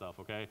about myself,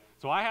 okay?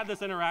 So I had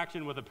this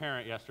interaction with a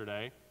parent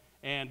yesterday,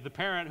 and the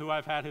parent who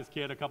I've had his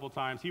kid a couple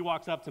times, he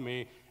walks up to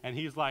me, and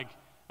he's like,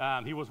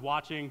 he was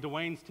watching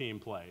Dwayne's team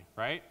play,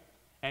 right?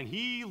 And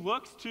he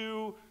looks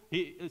to,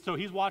 so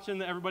he's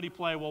watching everybody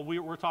play while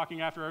we're talking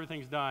after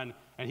everything's done,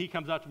 and he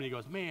comes up to me and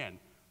he goes, man,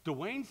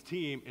 Dwayne's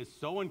team is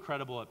so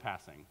incredible at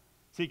passing.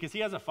 See, because he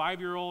has a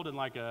 5-year-old and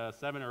like a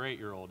 7 or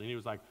 8-year-old, and he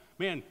was like,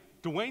 man,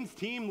 Dwayne's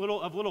team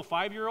of little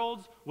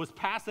 5-year-olds was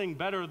passing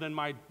better than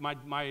my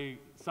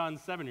son's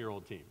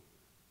 7-year-old team.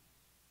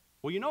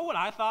 Well, you know what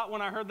I thought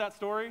when I heard that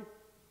story?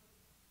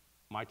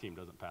 My team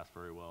doesn't pass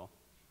very well.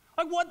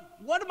 Like,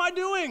 what am I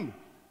doing?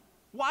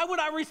 Why would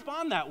I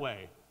respond that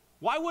way?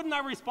 Why wouldn't I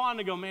respond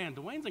and go, man,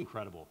 Dwayne's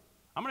incredible.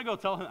 I'm going to go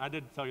tell him, I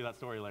did tell you that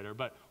story later,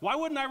 but why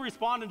wouldn't I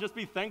respond and just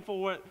be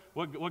thankful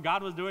what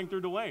God was doing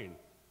through Dwayne?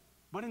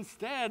 But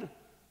instead,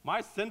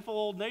 my sinful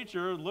old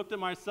nature looked at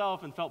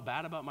myself and felt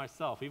bad about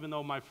myself, even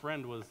though my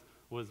friend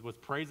was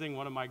praising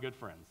one of my good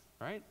friends,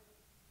 right?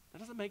 That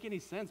doesn't make any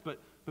sense, but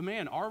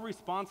man, our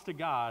response to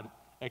God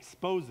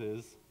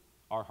exposes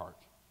our heart.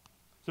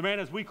 So man,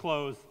 as we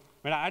close,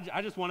 man,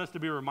 I just want us to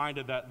be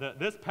reminded that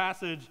this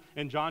passage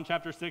in John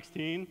chapter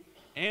 16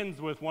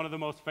 ends with one of the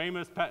most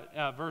famous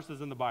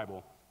verses in the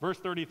Bible. Verse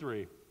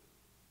 33,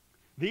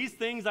 "These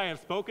things I have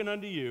spoken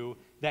unto you,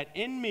 that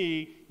in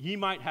me ye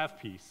might have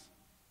peace.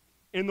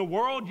 In the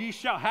world ye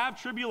shall have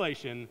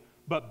tribulation,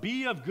 but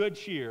be of good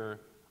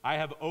cheer. I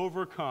have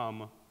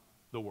overcome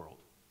the world."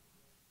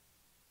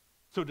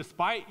 So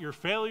despite your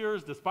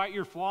failures, despite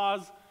your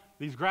flaws,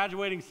 these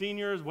graduating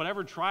seniors,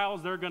 whatever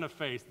trials they're going to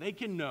face, they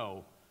can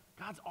know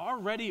God's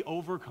already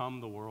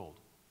overcome the world.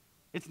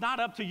 It's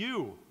not up to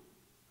you.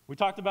 We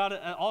talked about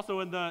it also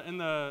in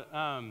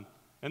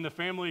the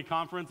family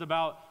conference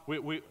about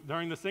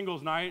during the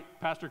singles night.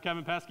 Pastor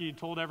Kevin Pesky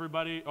told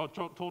everybody,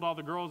 told all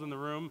the girls in the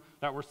room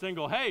that were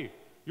single, hey,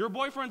 your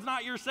boyfriend's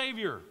not your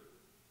savior.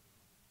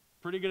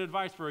 Pretty good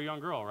advice for a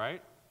young girl,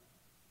 right?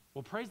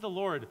 Well, praise the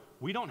Lord,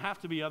 we don't have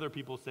to be other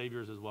people's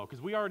saviors as well,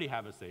 because we already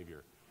have a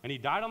savior. And he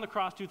died on the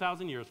cross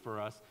 2,000 years for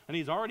us, and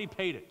he's already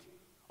paid it.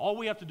 All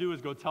we have to do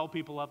is go tell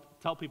people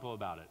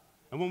about it.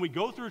 And when we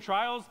go through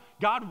trials,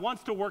 God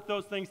wants to work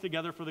those things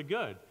together for the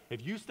good,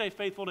 if you stay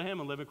faithful to him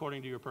and live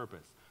according to your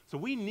purpose. So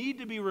we need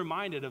to be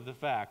reminded of the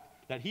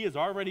fact that he has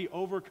already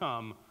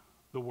overcome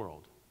the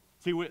world.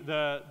 See,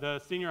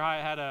 the senior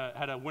high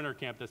had a winter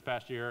camp this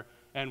past year,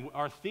 and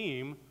our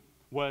theme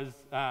was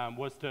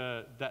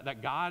that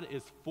God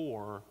is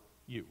for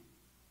you.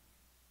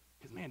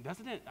 Because man,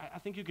 doesn't it? I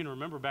think you can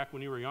remember back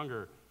when you were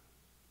younger.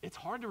 It's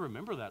hard to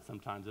remember that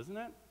sometimes, isn't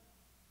it?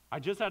 I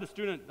just had a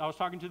student I was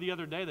talking to the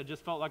other day that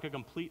just felt like a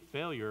complete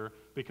failure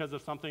because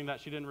of something that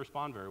she didn't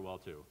respond very well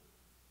to.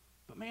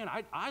 But man,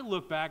 I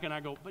look back and I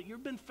go, but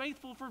you've been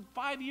faithful for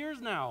 5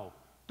 years now.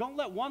 Don't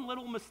let one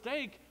little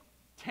mistake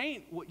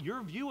taint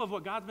your view of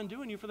what God's been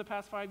doing to you for the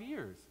past 5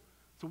 years.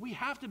 So we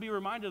have to be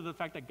reminded of the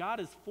fact that God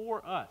is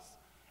for us,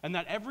 and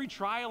that every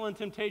trial and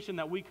temptation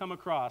that we come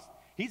across,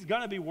 he's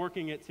going to be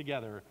working it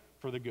together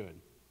for the good.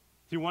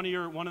 See, one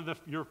of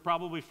your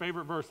probably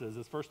favorite verses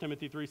is 1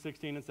 Timothy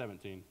 3:16 and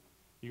 17.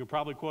 You can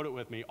probably quote it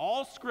with me.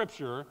 All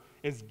scripture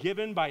is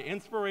given by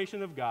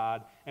inspiration of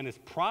God and is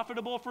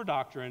profitable for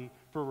doctrine,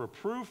 for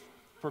reproof,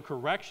 for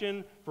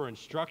correction, for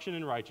instruction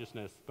in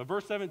righteousness. But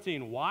verse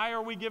 17, why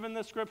are we given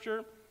this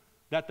scripture?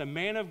 That the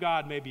man of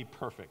God may be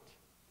perfect,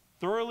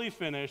 thoroughly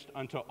finished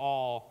unto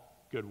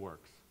all good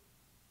works.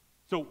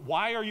 So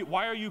why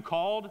are you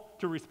called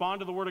to respond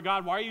to the word of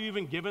God? Why are you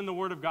even given the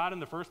word of God in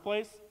the first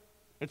place?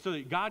 It's so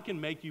that God can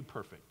make you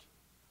perfect,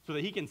 so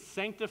that he can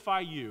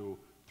sanctify you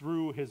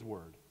through his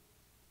word.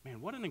 Man,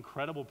 what an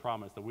incredible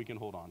promise that we can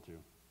hold on to.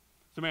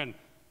 So man,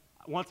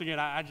 once again,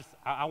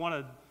 I want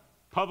to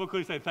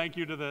publicly say thank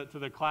you to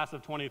the class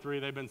of 23.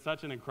 They've been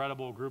such an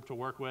incredible group to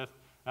work with.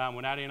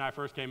 When Addie and I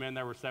first came in,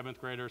 they were 7th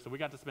graders, so we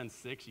got to spend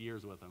 6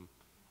 years with them.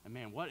 And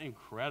man, what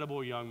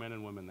incredible young men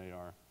and women they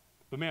are.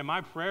 But man, my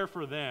prayer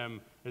for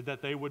them is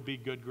that they would be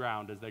good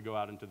ground as they go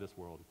out into this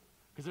world.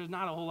 Because there's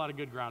not a whole lot of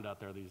good ground out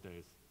there these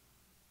days.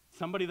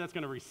 Somebody that's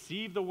going to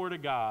receive the word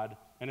of God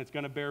and it's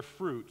going to bear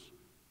fruit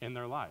in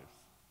their lives.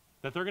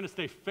 That they're going to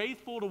stay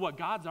faithful to what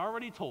God's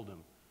already told them.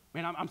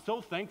 Man, I'm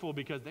so thankful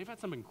because they've had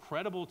some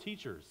incredible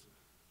teachers.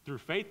 Through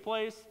Faith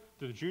Place,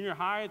 through the junior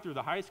high, through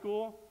the high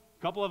school.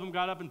 A couple of them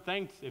got up and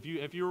thanked. If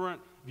you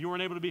weren't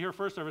able to be here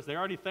first service, they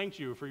already thanked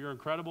you for your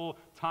incredible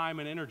time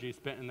and energy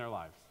spent in their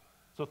lives.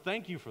 So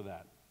thank you for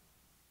that.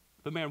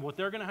 But man, what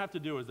they're going to have to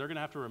do is they're going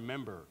to have to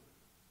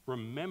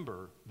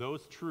remember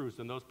those truths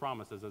and those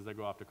promises as they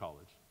go off to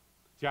college.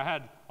 See,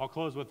 I'll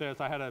close with this.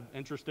 I had an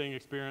interesting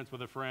experience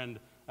with a friend,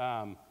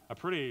 a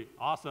pretty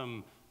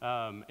awesome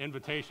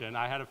invitation.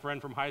 I had a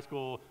friend from high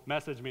school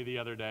message me the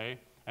other day,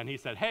 and he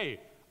said, hey,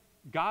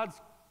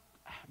 God's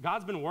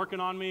been working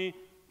on me.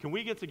 Can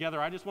we get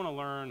together? I just want to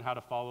learn how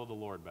to follow the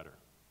Lord better.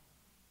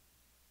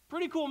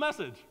 Pretty cool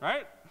message,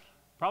 right?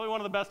 Probably one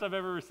of the best I've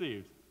ever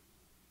received.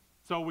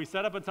 So we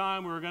set up a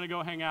time, we were going to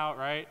go hang out,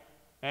 right?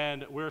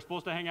 And we were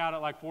supposed to hang out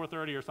at like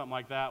 4:30 or something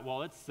like that.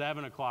 Well, it's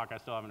 7 o'clock, I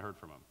still haven't heard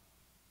from him.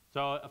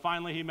 So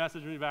finally he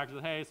messaged me back and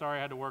said, hey, sorry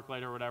I had to work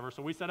later or whatever.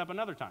 So we set up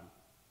another time.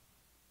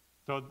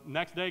 So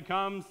next day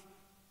comes,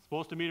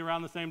 supposed to meet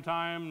around the same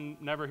time,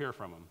 never hear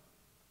from him.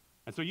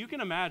 And so you can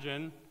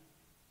imagine,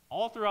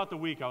 all throughout the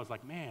week I was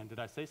like, man, did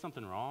I say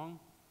something wrong?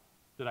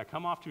 Did I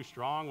come off too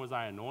strong? Was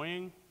I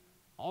annoying?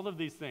 All of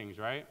these things,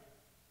 right?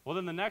 Well,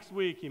 then the next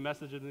week he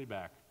messaged me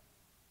back,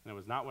 and it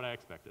was not what I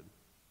expected.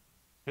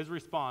 His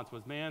response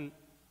was, man,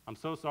 I'm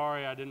so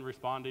sorry I didn't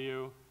respond to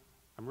you.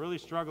 I'm really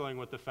struggling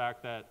with the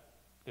fact that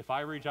if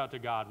I reach out to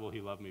God, will he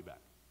love me back?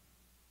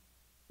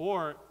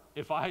 Or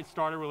if I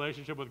start a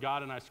relationship with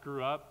God and I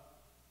screw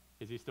up,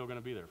 is he still going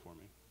to be there for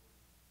me?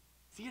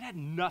 See, it had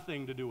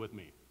nothing to do with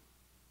me.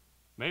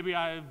 Maybe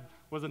I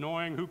was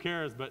annoying, who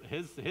cares? But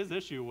his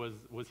issue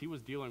was he was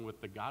dealing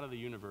with the God of the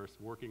universe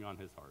working on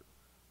his heart.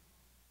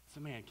 So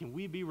man, can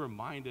we be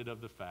reminded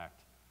of the fact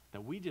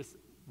that we just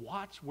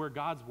watch where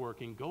God's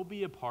working, go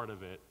be a part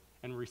of it,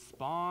 and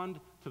respond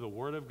to the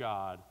Word of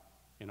God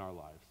in our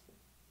lives.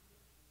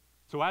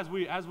 So as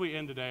we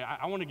end today,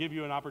 I want to give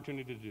you an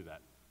opportunity to do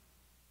that.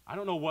 I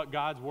don't know what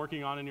God's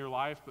working on in your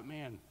life, but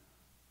man,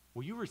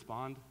 will you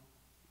respond?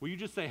 Will you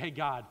just say, hey,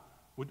 God,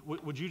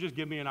 would you just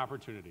give me an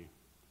opportunity?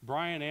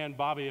 Brian and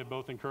Bobby have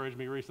both encouraged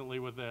me recently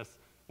with this.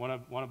 One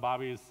of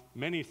Bobby's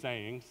many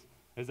sayings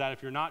is that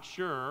if you're not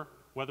sure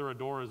whether a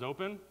door is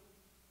open,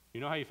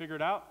 you know how you figure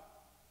it out?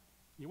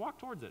 You walk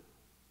towards it.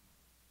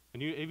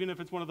 And even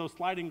if it's one of those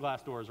sliding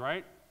glass doors,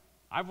 right?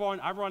 I've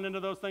run into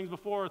those things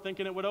before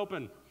thinking it would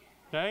open,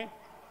 okay?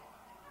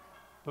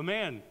 But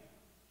man,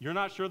 you're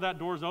not sure that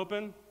door's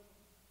open,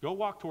 go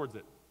walk towards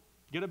it.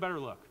 Get a better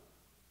look.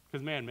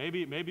 Because man,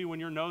 maybe when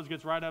your nose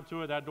gets right up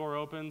to it, that door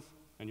opens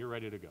and you're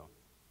ready to go.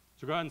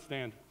 So go ahead and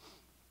stand.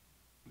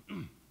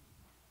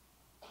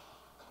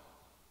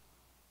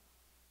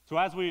 So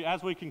as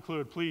we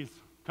conclude, please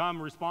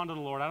come respond to the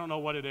Lord. I don't know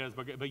what it is,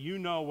 but you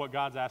know what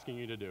God's asking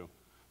you to do.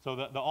 So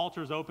the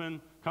altar's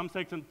open. Come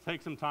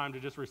take some time to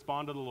just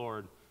respond to the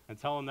Lord and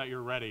tell him that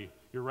you're ready.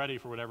 You're ready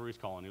for whatever he's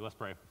calling you. Let's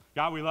pray.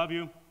 God, we love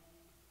you.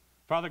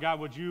 Father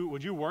God, would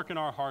you work in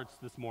our hearts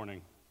this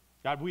morning?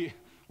 God, we,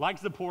 like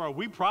Zipporah,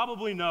 we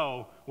probably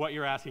know what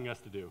you're asking us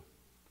to do.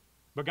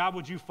 But God,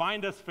 would you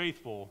find us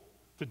faithful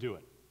to do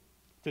it,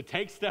 to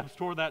take steps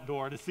toward that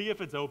door, to see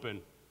if it's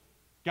open.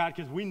 God,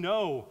 because we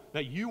know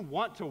that you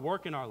want to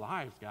work in our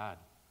lives, God.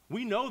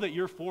 We know that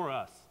you're for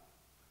us.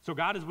 So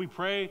God, as we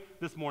pray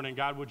this morning,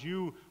 God, would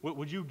you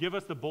give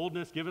us the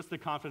boldness, give us the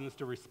confidence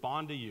to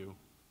respond to you?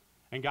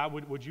 And God,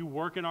 would you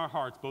work in our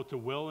hearts both to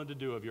will and to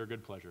do of your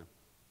good pleasure?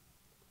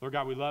 Lord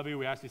God, we love you.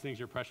 We ask these things in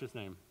your precious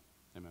name.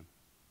 Amen.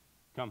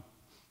 Come.